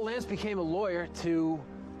 Laurel Lance became a lawyer to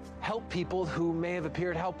help people who may have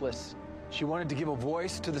appeared helpless. She wanted to give a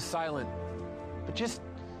voice to the silent. But just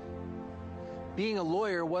being a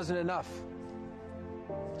lawyer wasn't enough.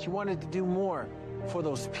 She wanted to do more for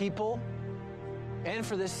those people and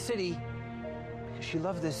for this city, because she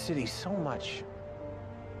loved this city so much.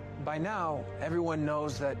 By now, everyone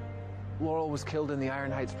knows that Laurel was killed in the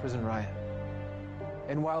Iron Heights prison riot.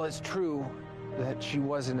 And while it's true that she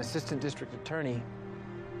was an assistant district attorney,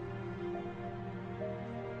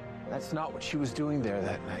 that's not what she was doing there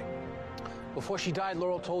that night. Before she died,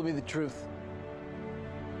 Laurel told me the truth.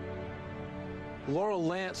 Laurel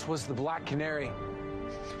Lance was the Black Canary.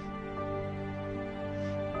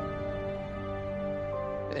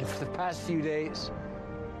 And for the past few days,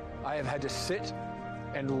 I have had to sit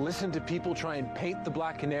and listen to people try and paint the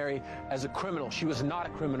Black Canary as a criminal. She was not a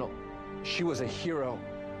criminal. She was a hero.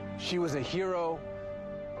 She was a hero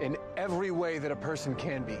in every way that a person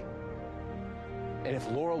can be. And if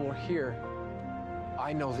Laurel were here,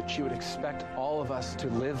 I know that she would expect all of us to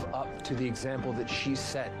live up to the example that she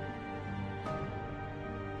set.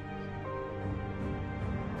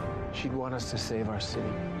 She'd want us to save our city.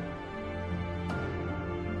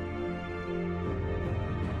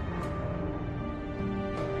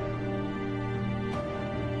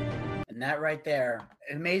 And that right there,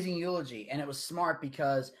 an amazing eulogy. And it was smart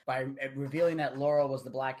because by revealing that Laurel was the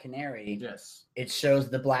Black Canary, yes, it shows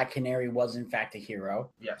the Black Canary was in fact a hero.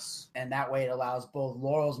 Yes. And that way it allows both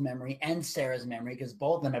Laurel's memory and Sarah's memory, because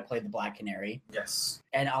both of them had played the Black Canary. Yes.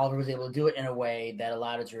 And Oliver was able to do it in a way that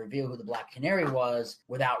allowed it to reveal who the Black Canary was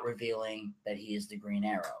without revealing that he is the Green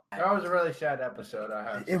Arrow. That was a really sad episode, I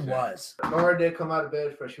have to It say. was. Laura did come out of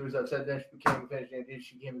bed, but she was upset. Then she became vigilante.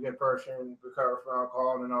 She became a good person, recovered from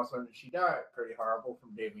alcohol, and then all of a sudden she died. Pretty horrible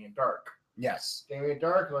from Damien Dark. Yes. Damien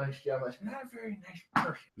Dark, when she died, was not a very nice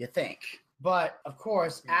person. You think. But, of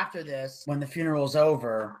course, after this, when the funeral's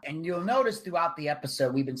over, and you'll notice throughout the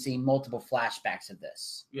episode, we've been seeing multiple flashbacks of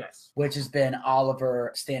this. Yes. Which has been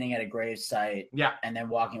Oliver standing at a gravesite. Yeah. And then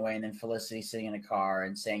walking away, and then Felicity sitting in a car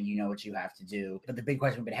and saying, you know what you have to do. But the big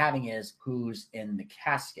question we've been having is, who's in the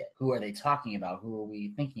casket? Who are they talking about? Who are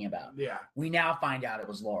we thinking about? Yeah. We now find out it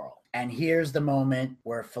was Laurel. And here's the moment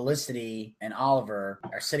where Felicity and Oliver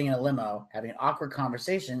are sitting in a limo having an awkward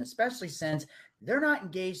conversation, especially since they're not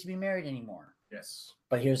engaged to be married anymore. Yes.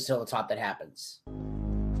 But here's still the top that happens.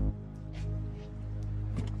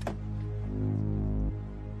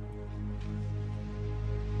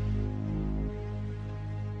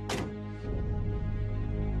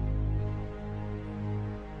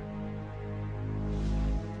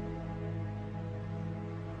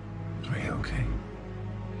 Are you okay?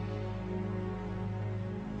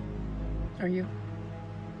 Are you?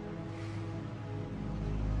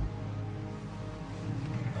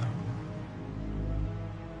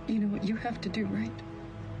 You know what you have to do, right?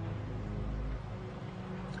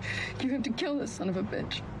 You have to kill this son of a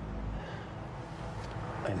bitch.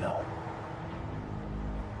 I know.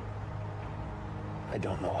 I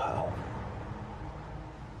don't know how.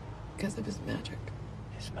 Because of his magic.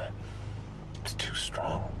 His magic. It's too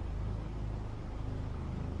strong.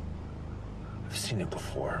 I've seen it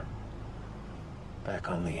before.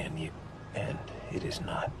 Back on the end, and it is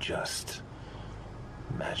not just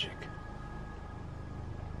magic.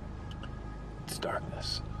 It's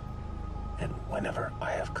darkness. And whenever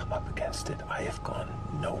I have come up against it, I have gone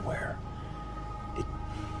nowhere.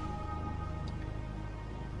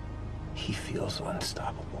 He feels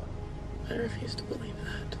unstoppable. I refuse to believe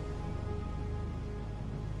that.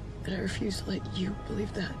 And I refuse to let you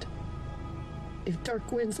believe that. If Dark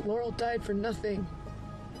wins, Laurel died for nothing.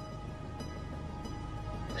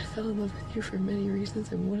 I fell in love with you for many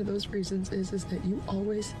reasons, and one of those reasons is that you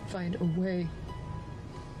always find a way.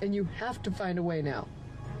 And you have to find a way now.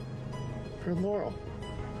 For Laurel.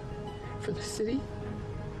 For the city.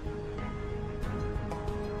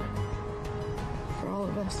 For all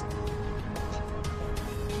of us.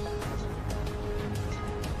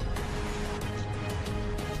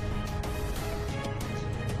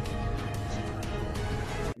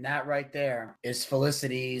 And that right there is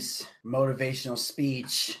Felicity's motivational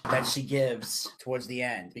speech that she gives towards the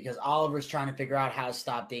end, because Oliver's trying to figure out how to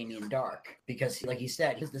stop Damien Dark, because like he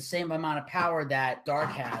said, he's the same amount of power that Dark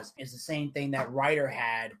has is the same thing that Ryder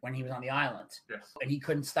had when he was on the island. Yes. And he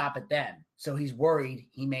couldn't stop it then. So he's worried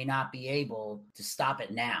he may not be able to stop it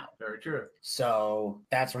now. Very true. So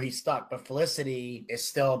that's where he's stuck. But Felicity is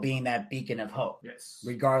still being that beacon of hope. Yes.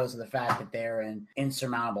 Regardless of the fact that they're in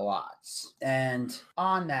insurmountable odds. And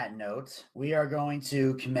on that note, we are going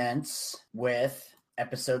to commence with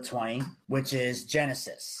episode 20, which is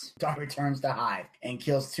Genesis. Dark returns to Hive and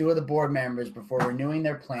kills 2 of the board members before renewing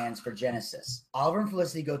their plans for Genesis. Oliver and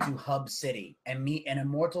Felicity go to Hub City and meet an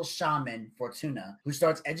immortal shaman, Fortuna, who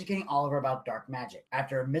starts educating Oliver about dark magic.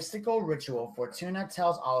 After a mystical ritual, Fortuna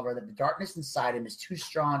tells Oliver that the darkness inside him is too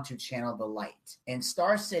strong to channel the light. In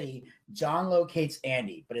Star City, John locates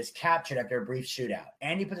Andy, but is captured after a brief shootout.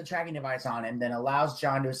 Andy puts a tracking device on him, then allows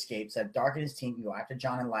John to escape so that Dark and his team can go after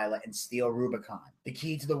John and Lila and steal Rubicon, the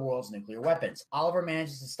key to the world's nuclear weapons. Oliver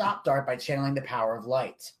manages to stop Dark by channeling the power of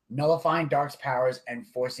light, nullifying Dark's powers and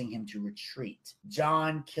forcing him to retreat.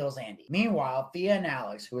 John kills Andy. Meanwhile, Thea and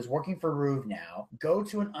Alex, who is working for Ruve now, go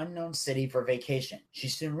to an unknown city for vacation. She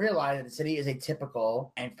soon realizes that the city is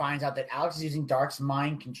atypical and finds out that Alex is using Dark's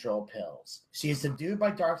mind control pills. She is subdued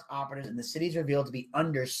by Dark's operatives and the city is revealed to be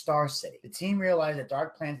under Star City. The team realizes that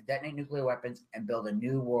Dark plans to detonate nuclear weapons and build a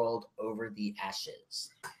new world over the ashes.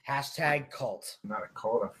 Hashtag cult. Not a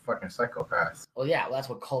cult, a fucking psychopath. Well, yeah, well, that's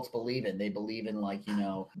what cults believe in. They believe in, like, you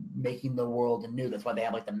know, making the world anew. That's why they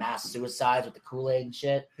have, like, the mass suicides with the Kool-Aid and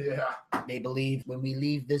shit. Yeah. They believe when we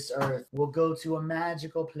leave this earth, we'll go to a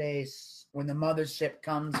magical place when the mothership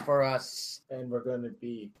comes for us. And we're going to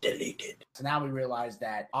be deleted. So now we realize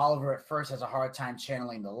that Oliver at first has a hard time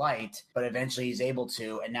channeling the light, but eventually he's able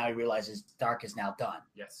to, and now he realizes Dark is now done.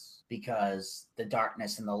 Yes. Because the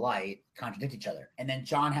darkness and the light contradict each other. And then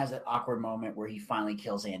John has that awkward moment where he finally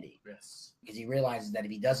kills Andy. Yes. Because he realizes that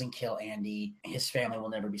if he doesn't kill Andy, his family will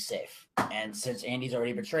never be safe. And since Andy's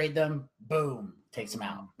already betrayed them, boom, takes him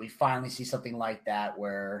out. We finally see something like that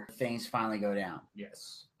where things finally go down.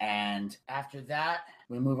 Yes. And after that,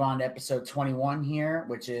 we move on to episode 21 here,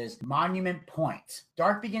 which is Monument Point.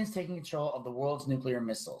 Dark begins taking control of the world's nuclear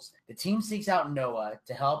missiles. The team seeks out Noah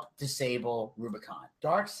to help disable Rubicon.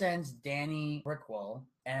 Dark sends Danny Brickwell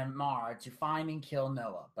and Mara to find and kill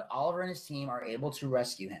Noah, but Oliver and his team are able to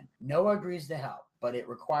rescue him. Noah agrees to help, but it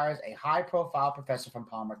requires a high-profile professor from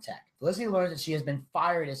Palmer Tech. Felicity learns that she has been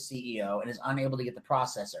fired as CEO and is unable to get the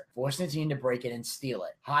processor, forcing the team to break it and steal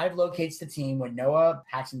it. Hive locates the team when Noah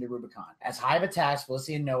hacks into Rubicon. As Hive attacks,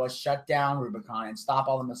 Felicity and Noah shut down Rubicon and stop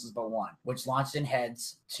all the missiles but one, which launched and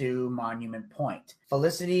heads to Monument Point.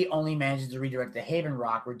 Felicity only manages to redirect the Haven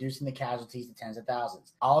Rock, reducing the casualties to tens of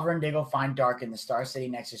thousands. Oliver and Diggle find Dark in the Star City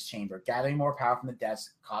Nexus chamber, gathering more power from the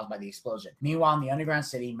deaths caused by the explosion. Meanwhile, in the underground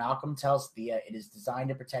city, Malcolm tells Thea it is designed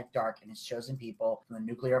to protect Dark and his chosen people from the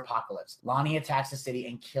nuclear apocalypse. Lonnie attacks the city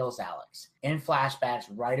and kills Alex. In flashbacks,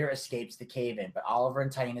 Ryder escapes the cave-in, but Oliver and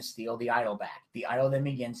Taina steal the idol back. The idol then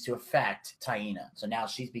begins to affect Taina, so now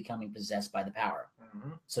she's becoming possessed by the power.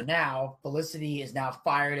 Mm-hmm. So now, Felicity is now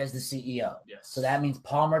fired as the CEO. Yes. So that means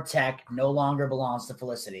Palmer Tech no longer belongs to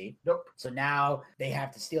Felicity. Nope. So now they have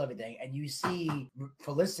to steal everything. And you see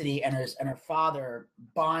Felicity and her father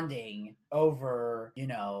bonding over, you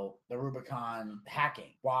know, the Rubicon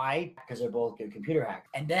hacking. Why? Because they're both good computer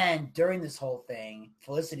hackers. And then during this whole thing,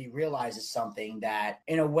 Felicity realizes something that,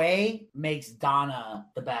 in a way, makes Donna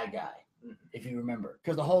the bad guy. If you remember,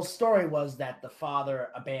 because the whole story was that the father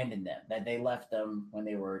abandoned them, that they left them when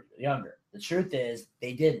they were younger. The truth is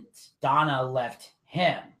they didn't. Donna left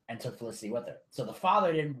him and took Felicity with her. So the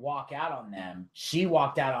father didn't walk out on them. She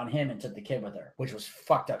walked out on him and took the kid with her, which was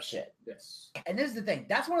fucked up shit. Yes. And this is the thing.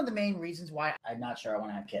 That's one of the main reasons why I'm not sure I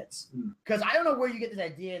want to have kids. Because I don't know where you get this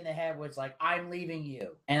idea in the head where it's like, I'm leaving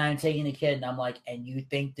you and I'm taking the kid. And I'm like, and you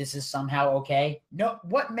think this is somehow okay? No,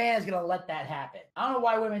 what man is going to let that happen? I don't know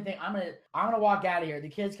why women think I'm going to walk out of here. The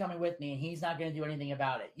kid's coming with me and he's not going to do anything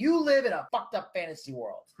about it. You live in a fucked up fantasy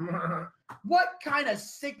world. What kind of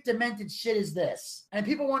sick, demented shit is this? And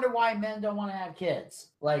people wonder why men don't want to have kids.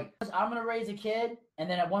 Like, I'm going to raise a kid, and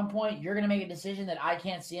then at one point, you're going to make a decision that I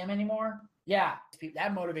can't see him anymore? Yeah,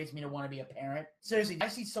 that motivates me to want to be a parent. Seriously, I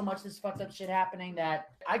see so much of this fucked up shit happening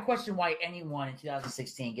that I question why anyone in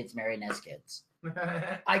 2016 gets married and has kids.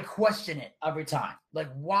 I question it every time. Like,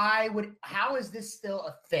 how is this still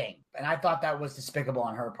a thing? And I thought that was despicable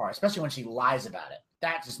on her part, especially when she lies about it.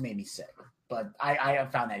 That just made me sick. But I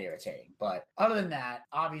found that irritating. But other than that,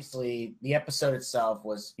 obviously, the episode itself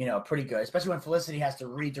was, you know, pretty good, especially when Felicity has to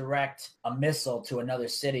redirect a missile to another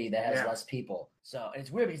city that has less people. So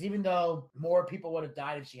it's weird because even though more people would have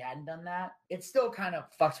died if she hadn't done that, it still kind of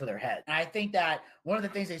fucks with her head. And I think that one of the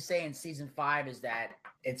things they say in season 5 is that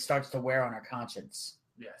it starts to wear on her conscience.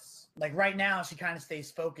 Yes. Like right now, she kind of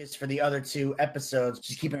stays focused for the other 2 episodes.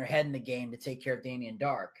 She's keeping her head in the game to take care of Damien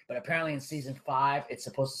Dark. But apparently in season 5, it's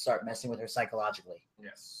supposed to start messing with her psychologically.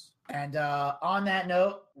 Yes. And on that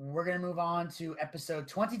note, we're going to move on to episode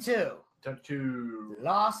 22, to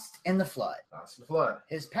Lost in the Flood. Lost in the Flood.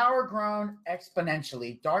 His power grown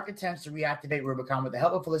exponentially, Dark attempts to reactivate Rubicon with the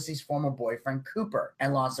help of Felicity's former boyfriend, Cooper,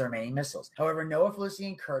 and launch the remaining missiles. However, Noah, Felicity,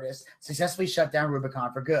 and Curtis successfully shut down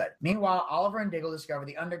Rubicon for good. Meanwhile, Oliver and Diggle discover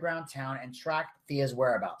the underground town and track Thea's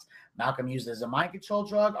whereabouts. Malcolm uses a mind control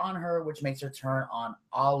drug on her, which makes her turn on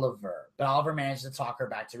Oliver. But Oliver manages to talk her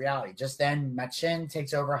back to reality. Just then, Machin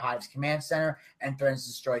takes over Hive's command center and threatens to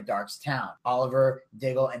destroy Dark's town. Oliver,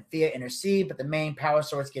 Diggle, and Thea intercede, but the main power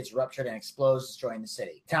source gets ruptured and explodes, destroying the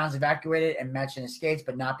city. The town's evacuated and Machin escapes,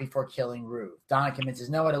 but not before killing Ruve. Donna convinces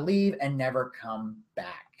Noah to leave and never come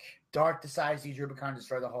back. Dark decides to use Rubicon to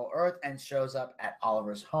destroy the whole Earth and shows up at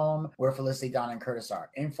Oliver's home, where Felicity, Donna, and Curtis are.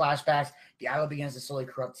 In flashbacks, the idol begins to slowly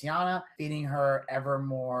corrupt Tiana, feeding her ever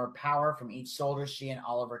more power from each soldier she and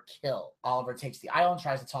Oliver kill. Oliver takes the idol and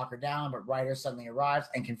tries to talk her down, but Ryder suddenly arrives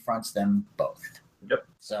and confronts them both. Yep.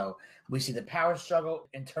 So we see the power struggle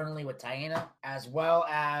internally with Tiana, as well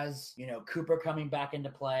as, Cooper coming back into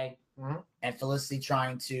play. Mm-hmm. And Felicity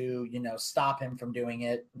trying to, stop him from doing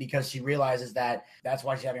it because she realizes that that's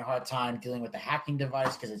why she's having a hard time dealing with the hacking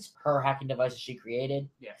device, because it's her hacking device that she created.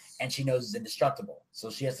 Yes. And she knows it's indestructible. So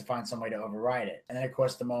she has to find some way to override it. And then, of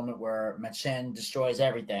course, the moment where Machin destroys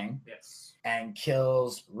everything. Yes. And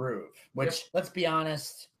kills Ruve, which, let's be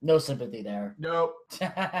honest, no sympathy there. Nope.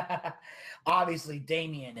 Obviously,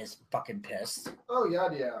 Damien is fucking pissed. Oh,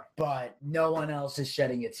 yeah. But no one else is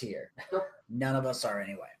shedding a tear. Nope. None of us are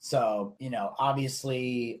anyway. So,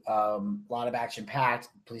 obviously, a lot of action packed.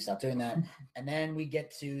 Please stop doing that. And then we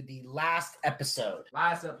get to the last episode.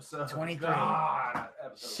 23. God,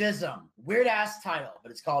 Schism. Weird ass title,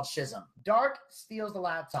 but it's called Schism. Dark steals the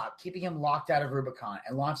laptop, keeping him locked out of Rubicon,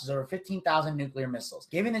 and launches over 15,000 nuclear missiles,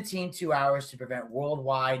 giving the team 2 hours to prevent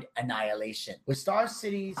worldwide annihilation. With Star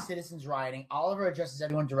City's citizens rioting, Oliver addresses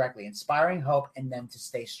everyone directly, inspiring hope in them to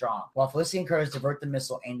stay strong, while Felicity and Curtis divert the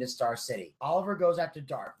missile aimed at Star City. Oliver goes after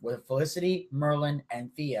Dark, with Felicity, Merlin,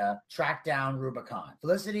 and Thea track down Rubicon.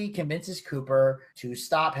 Felicity convinces Cooper to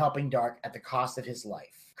stop helping Dark at the cost of his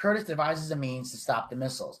life. Curtis devises a means to stop the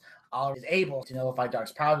missiles. Oliver is able to nullify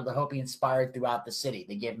Dark's powers with the hope he inspired throughout the city.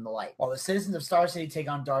 They give him the light. While the citizens of Star City take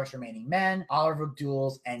on Dark's remaining men, Oliver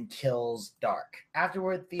duels and kills Dark.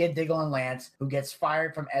 Afterward, Thea, Diggle, and Lance, who gets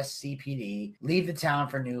fired from SCPD, leave the town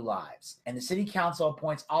for new lives. And the city council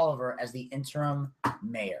appoints Oliver as the interim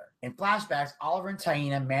mayor. In flashbacks, Oliver and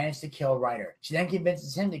Tiana manage to kill Ryder. She then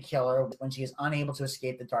convinces him to kill her when she is unable to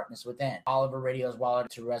escape the darkness within. Oliver radios Waller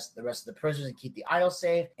to arrest the rest of the prisoners and keep the idol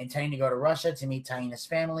safe, intending to go to Russia to meet Tiana's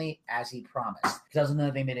family as he promised. Because that was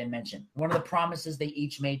another thing they didn't mention. One of the promises they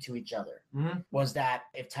each made to each other was that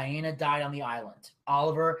if Tiana died on the island,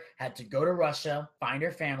 Oliver had to go to Russia, find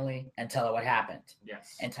her family, and tell her what happened.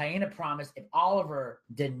 Yes. And Tiana promised if Oliver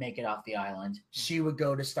didn't make it off the island, she would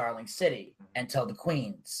go to Starling City and tell the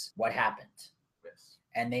queens what happened. Yes.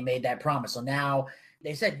 And they made that promise. So now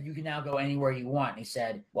they said, you can now go anywhere you want. And he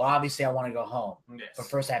said, well, obviously I want to go home. Yes. But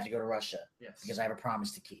first I have to go to Russia. Yes. Because I have a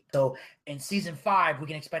promise to keep. So in season 5, we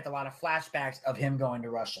can expect a lot of flashbacks of him going to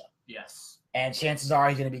Russia. Yes. And chances are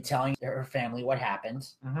he's going to be telling her family what happened.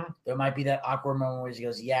 Mm-hmm. There might be that awkward moment where he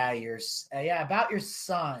goes, about your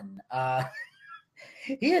son.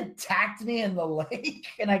 He attacked me in the lake,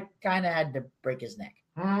 and I kind of had to break his neck.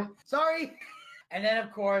 Mm-hmm. Sorry. And then,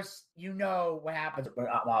 of course, what happens when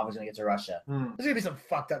Oliver's going to get to Russia. There's going to be some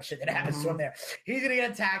fucked up shit that happens to him there. He's going to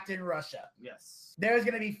get attacked in Russia. Yes. There's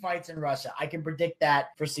going to be fights in Russia. I can predict that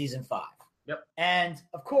for season 5. Yep. And,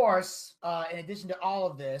 of course, in addition to all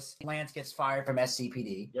of this, Lance gets fired from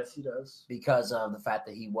SCPD. Yes, he does. Because of the fact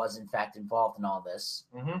that he was, in fact, involved in all this,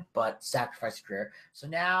 but sacrificed his career. So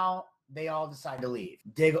now they all decide to leave.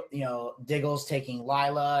 Diggle's taking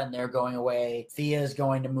Lila, and they're going away. Thea's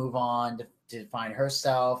going to move on to find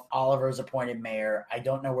herself. Oliver's appointed mayor. I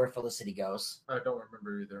don't know where Felicity goes. I don't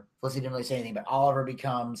remember either. Felicity didn't really say anything, but Oliver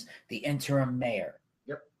becomes the interim mayor.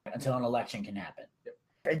 Yep. Until an election can happen. Yep.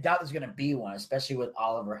 I doubt there's going to be one, especially with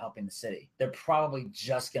Oliver helping the city. They're probably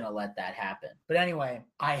just going to let that happen. But anyway,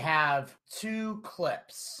 I have 2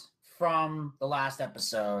 clips from the last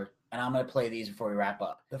episode, and I'm going to play these before we wrap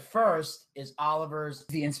up. The first is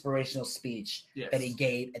the inspirational speech that he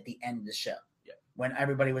gave at the end of the show. Yep. When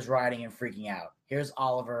everybody was rioting and freaking out. Here's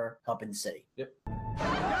Oliver helping the city. Yep.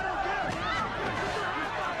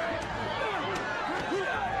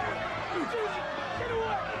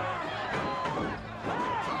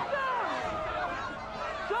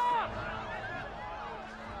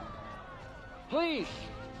 Please.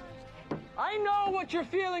 I know what you're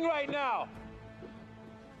feeling right now.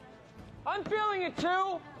 I'm feeling it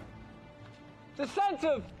too. It's a sense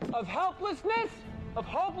of helplessness, of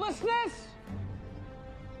hopelessness.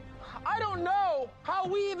 I don't know how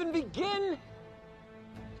we even begin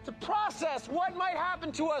to process what might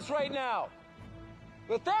happen to us right now.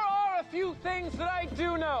 But there are a few things that I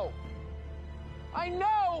do know. I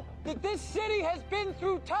know that this city has been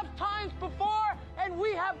through tough times before, and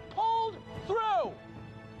we have pulled through.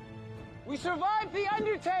 We survived the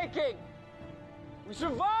undertaking. We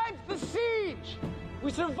survived the siege.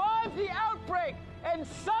 We survived the outbreak. And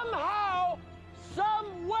somehow,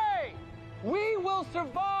 some way, we will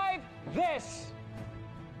survive this.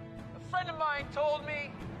 A friend of mine told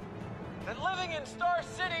me that living in Star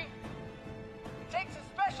City takes a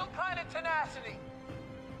special kind of tenacity.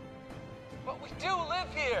 But we do live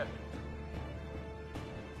here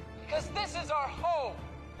because this is our home.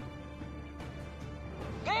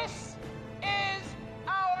 This is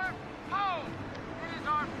our home. It is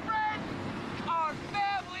our friends, our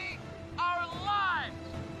family, our lives.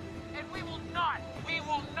 And we will not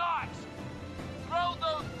throw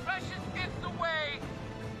those precious gifts away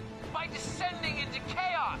by descending into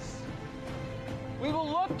chaos. We will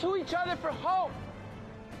look to each other for hope.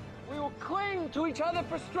 We will cling to each other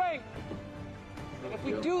for strength. And if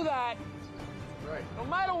we do that, no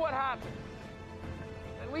matter what happens,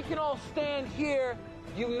 then we can all stand here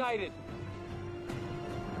united.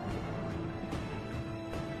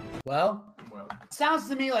 Well, sounds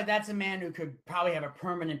to me like that's a man who could probably have a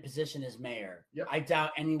permanent position as mayor. Yep. I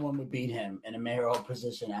doubt anyone would beat him in a mayoral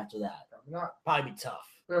position after that. Probably not. Probably be tough.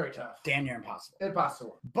 Very tough. Damn near impossible.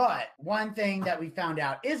 Impossible. But one thing that we found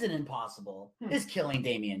out isn't impossible is killing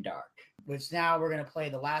Damien Dark, which now we're going to play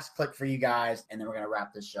the last clip for you guys, and then we're going to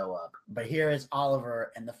wrap this show up. But here is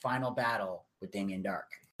Oliver in the final battle with Damien Dark.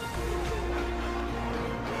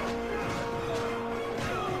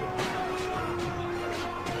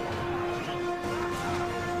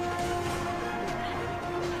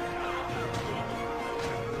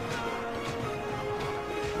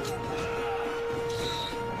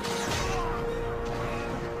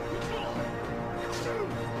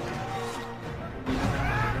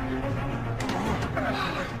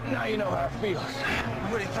 Now you know how it feels. I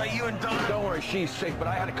would have thought you and Dawn... Don't worry, she's safe, but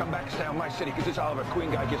I had to come back and stay on my city because this Oliver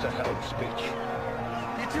Queen guy gives a hell of a speech.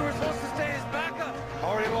 You two were supposed to stay as backup.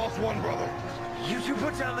 Already lost one brother. You two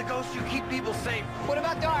put down the ghost, you keep people safe. What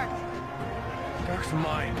about Dark? Dark's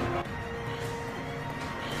mine.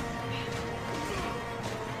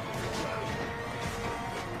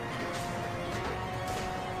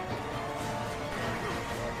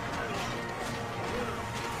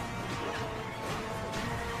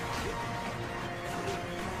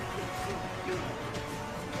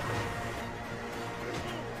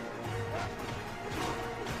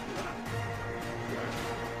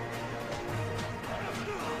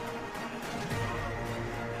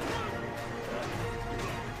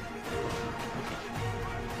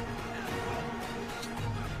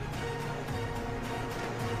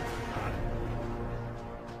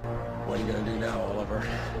 What are you gonna do now, Oliver?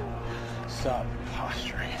 Stop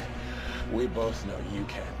posturing. We both know you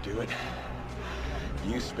can't do it.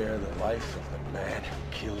 You spare the life of the man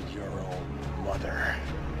who killed your own mother.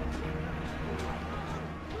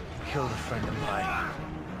 You killed a friend of mine.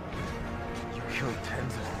 You killed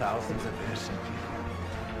tens of thousands of innocent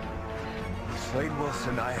people. Slade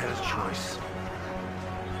Wilson, I had a choice.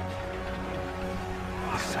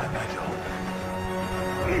 This time I don't.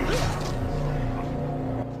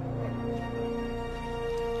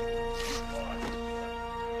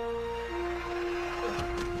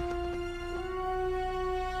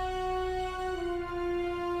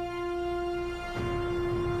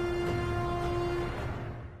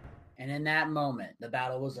 In that moment, the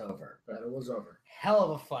battle was over. Battle was over. Hell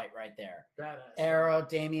of a fight right there. Badass. Arrow,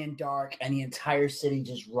 Damien Dark, and the entire city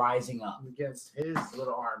just rising up against his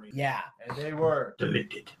little army. Yeah. And they were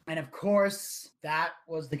deleted. And of course, that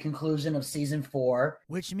was the conclusion of season 4.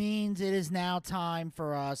 Which means it is now time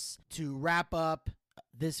for us to wrap up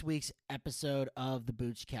this week's episode of the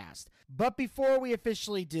Boochcast. But before we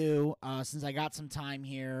officially do, since I got some time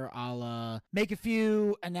here, I'll make a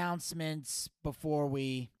few announcements before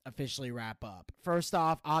we officially wrap up. First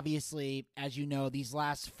off, obviously, as you know, these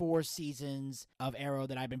last 4 seasons of Arrow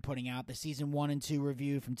that I've been putting out, the season 1 and 2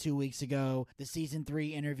 review from 2 weeks ago, the season 3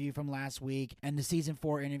 interview from last week, and the season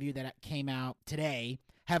 4 interview that came out today,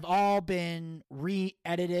 have all been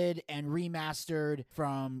re-edited and remastered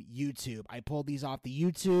from YouTube. I pulled these off the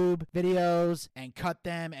YouTube videos and cut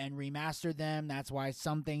them and remastered them. That's why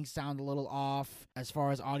some things sound a little off as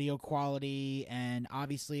far as audio quality, and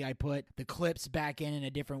obviously I put the clips back in a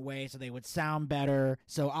different way so they would sound better.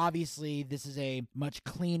 So obviously this is a much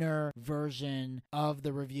cleaner version of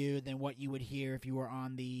the review than what you would hear if you were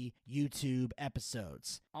on the YouTube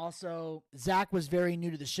episodes. Also, Zach was very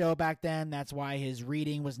new to the show back then. That's why his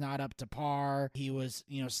reading was not up to par. He was,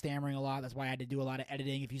 stammering a lot. That's why I had to do a lot of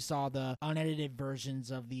editing. If you saw the unedited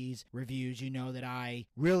versions of these reviews, you know that I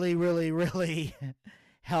really, really, really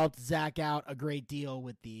helped Zach out a great deal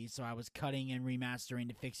with these, so I was cutting and remastering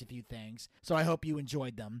to fix a few things. So I hope you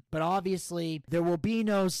enjoyed them. But obviously, there will be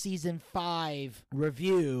no Season 5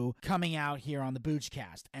 review coming out here on the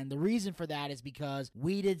Boochcast. And the reason for that is because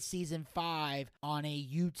we did Season 5 on a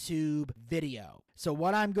YouTube video. So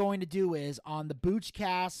what I'm going to do is on the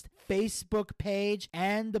Boochcast Facebook page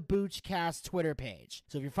and the Boochcast Twitter page.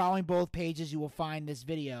 So if you're following both pages, you will find this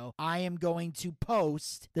video. I am going to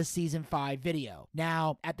post the Season 5 video.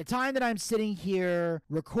 Now, at the time that I'm sitting here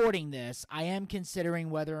recording this, I am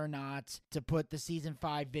considering whether or not to put the Season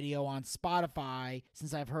 5 video on Spotify,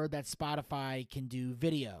 since I've heard that Spotify can do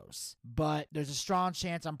videos. But there's a strong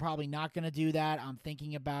chance I'm probably not going to do that. I'm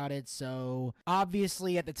thinking about it. So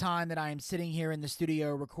obviously at the time that I am sitting here in the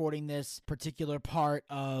studio recording this particular part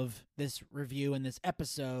of this review and this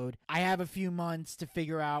episode, I have a few months to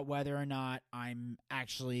figure out whether or not I'm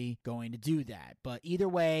actually going to do that. But either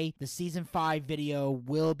way, the Season 5 video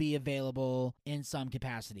will be available in some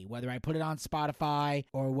capacity, whether I put it on Spotify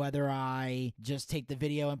or whether I just take the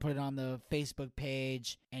video and put it on the Facebook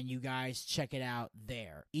page and you guys check it out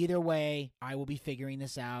there. Either way, I will be figuring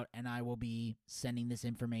this out and I will be sending this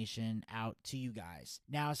information out to you guys.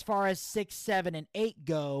 Now, as far as 6, 7, and 8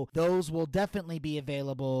 go, those will definitely be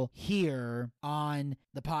available here on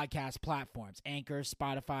the podcast platforms, Anchor,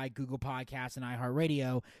 Spotify, Google Podcasts, and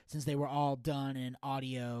iHeartRadio, since they were all done in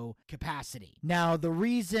audio capacity. Now, the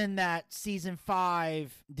reason that Season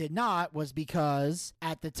 5 did not was because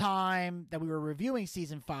at the time that we were reviewing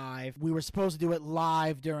Season 5, we were supposed to do it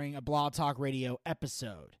live during a Blog Talk Radio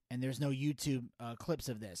episode, and there's no YouTube clips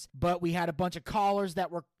of this. But we had a bunch of callers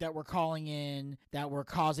that were calling in that were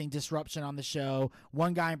causing disruption on the show.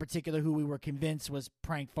 One guy in particular who we were convinced was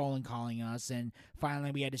prank phone calling us, and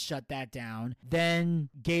finally we had to shut that down. Then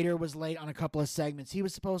Gator was late on a couple of segments he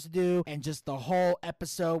was supposed to do, and just the whole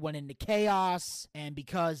episode went into chaos. And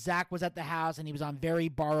because Zach was at the house and he was on very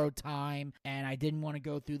borrowed time, and I didn't want to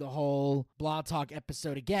go through the whole Blog Talk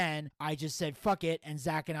episode again, I just said fuck it, and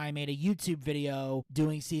Zach and I made a YouTube video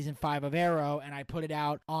doing Season 5 of Arrow, and I put it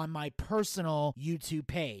out on my personal YouTube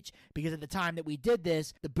page. Because at the time that we did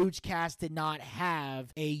this, the Boochcast did not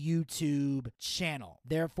have a YouTube channel.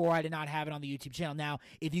 Therefore, I did not have it on the YouTube channel. Now,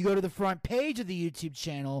 if you go to the front page of the YouTube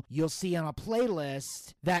channel, you'll see on a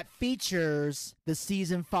playlist that features the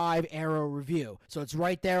Season 5 Arrow review. So it's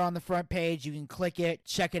right there on the front page. You can click it,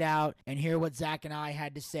 check it out, and hear what Zach and I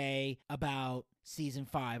had to say about Season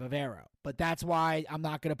 5 of Arrow. But that's why I'm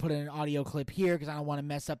not going to put in an audio clip here, because I don't want to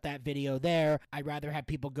mess up that video there. I'd rather have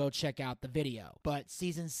people go check out the video. But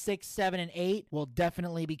Season 6, 7, and 8 will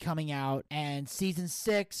definitely be coming out, and Season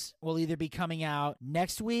 6 will either be coming out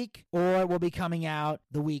next week or it will be coming out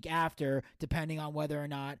the week after, depending on whether or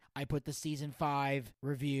not I put the Season 5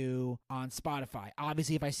 review on Spotify.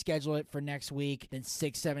 Obviously, if I schedule it for next week, then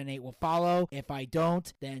 6, 7, and 8 will follow. If I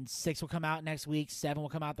don't, then 6 will come out next week, 7 will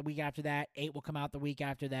come out the week after that, 8 will come out the week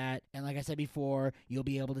after that, and like I said before, you'll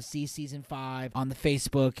be able to see Season 5 on the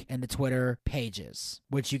Facebook and the Twitter pages,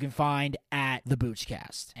 which you can find at the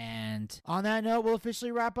Boochcast. And on that note, we'll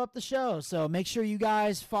officially wrap up the show. So make sure you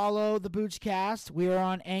guys follow the Boochcast. We are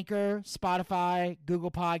on Anchor, Spotify,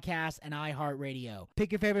 Google Podcasts, and iHeartRadio.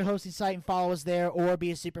 Pick your favorite hosting site and follow us there, or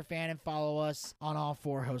be a super fan and follow us on all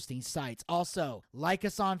 4 hosting sites. Also, like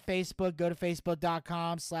us on Facebook. Go to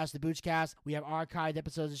facebook.com/the Boochcast. We have archived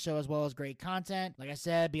episodes of the show as well as great content. Like I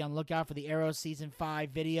said, be on the lookout for the Arrow Season 5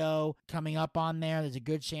 video coming up on there. There's a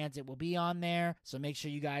good chance it will be on there, so make sure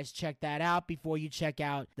you guys check that out before you check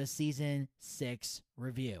out the Season 6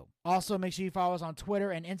 review. Also, make sure you follow us on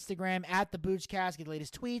Twitter and Instagram at the Boochcast. Get the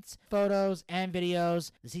latest tweets, photos, and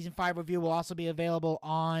videos. The Season 5 review will also be available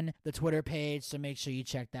on the Twitter page, so make sure you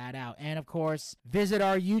check that out. And of course, visit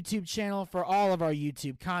our YouTube channel for all of our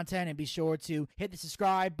YouTube content, and be sure to hit the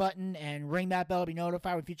subscribe button and ring that bell to be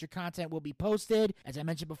notified when future content will be posted. As I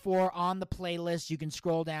mentioned before, on the playlist, you can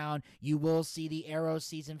scroll down. You will see the Arrow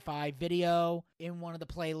Season 5 video in one of the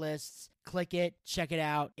playlists. Click it, check it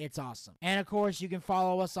out. It's awesome. And of course, you can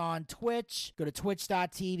follow us on Twitch. Go to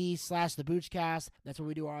twitch.tv/theboochcast. That's where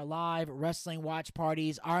we do our live wrestling watch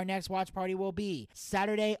parties. Our next watch party will be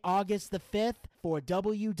Saturday, August the 5th for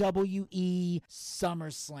WWE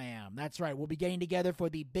SummerSlam. That's right. We'll be getting together for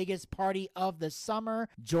the biggest party of the summer.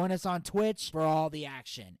 Join us on Twitch for all the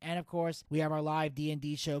action. And of course, we have our live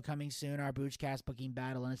D&D show coming soon, our Boochcast booking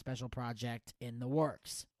battle, and a special project in the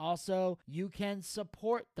works. Also, you can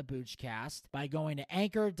support the Boochcast by going to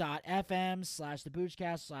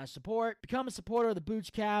anchor.fm/theboochcast/support. Become a supporter of the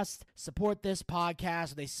Boochcast. Support this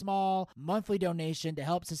podcast with a small monthly donation to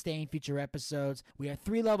help sustain future episodes. We have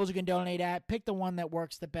 3 levels you can donate at. Pick the one that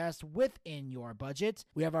works the best within your budget.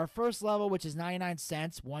 We have our first level, which is 99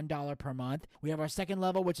 cents, $1 per month. We have our second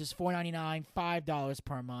level, which is $4.99, $5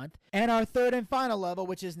 per month. And our third and final level,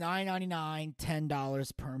 which is $9.99,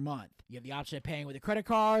 $10 per month. You have the option of paying with a credit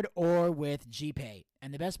card or with GPay.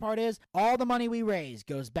 And the best part is, all the money we raise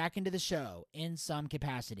goes back into the show in some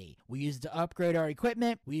capacity. We use it to upgrade our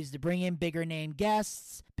equipment, we use it to bring in bigger name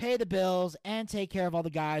guests, pay the bills, and take care of all the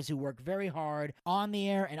guys who work very hard on the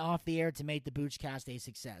air and off the air to make the Boochcast a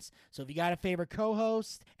success. So if you got a favorite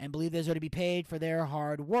co-host and believe there's going to be paid for their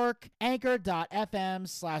hard work,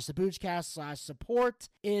 anchor.fm/theboochcast/support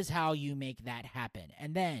is how you make that happen.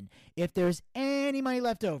 And then, if there's any money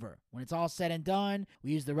left over, when it's all said and done,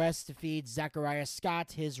 we use the rest to feed Zachariah Scott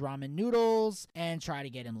his ramen noodles and try to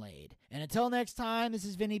get him laid. And until next time, this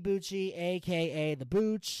is Vinny Bucci, aka The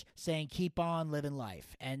Booch, saying keep on living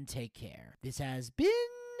life and take care. This has been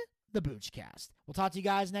the Boochcast. We'll talk to you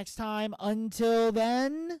guys next time. Until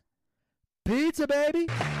then, pizza, baby!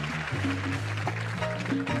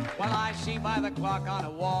 Well, I see by the clock on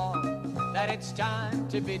a wall that it's time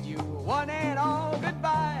to bid you one and all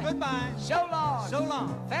goodbye. Goodbye. So long. So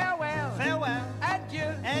long. Farewell. Farewell.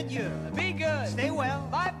 Adieu. Adieu. Be good. Stay well.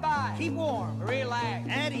 Bye-bye. Keep warm. Relax.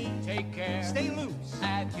 At ease. Take care. Stay loose.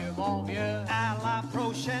 Adieu, mon vieux. À la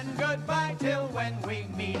prochaine. Goodbye till when we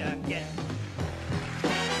meet again.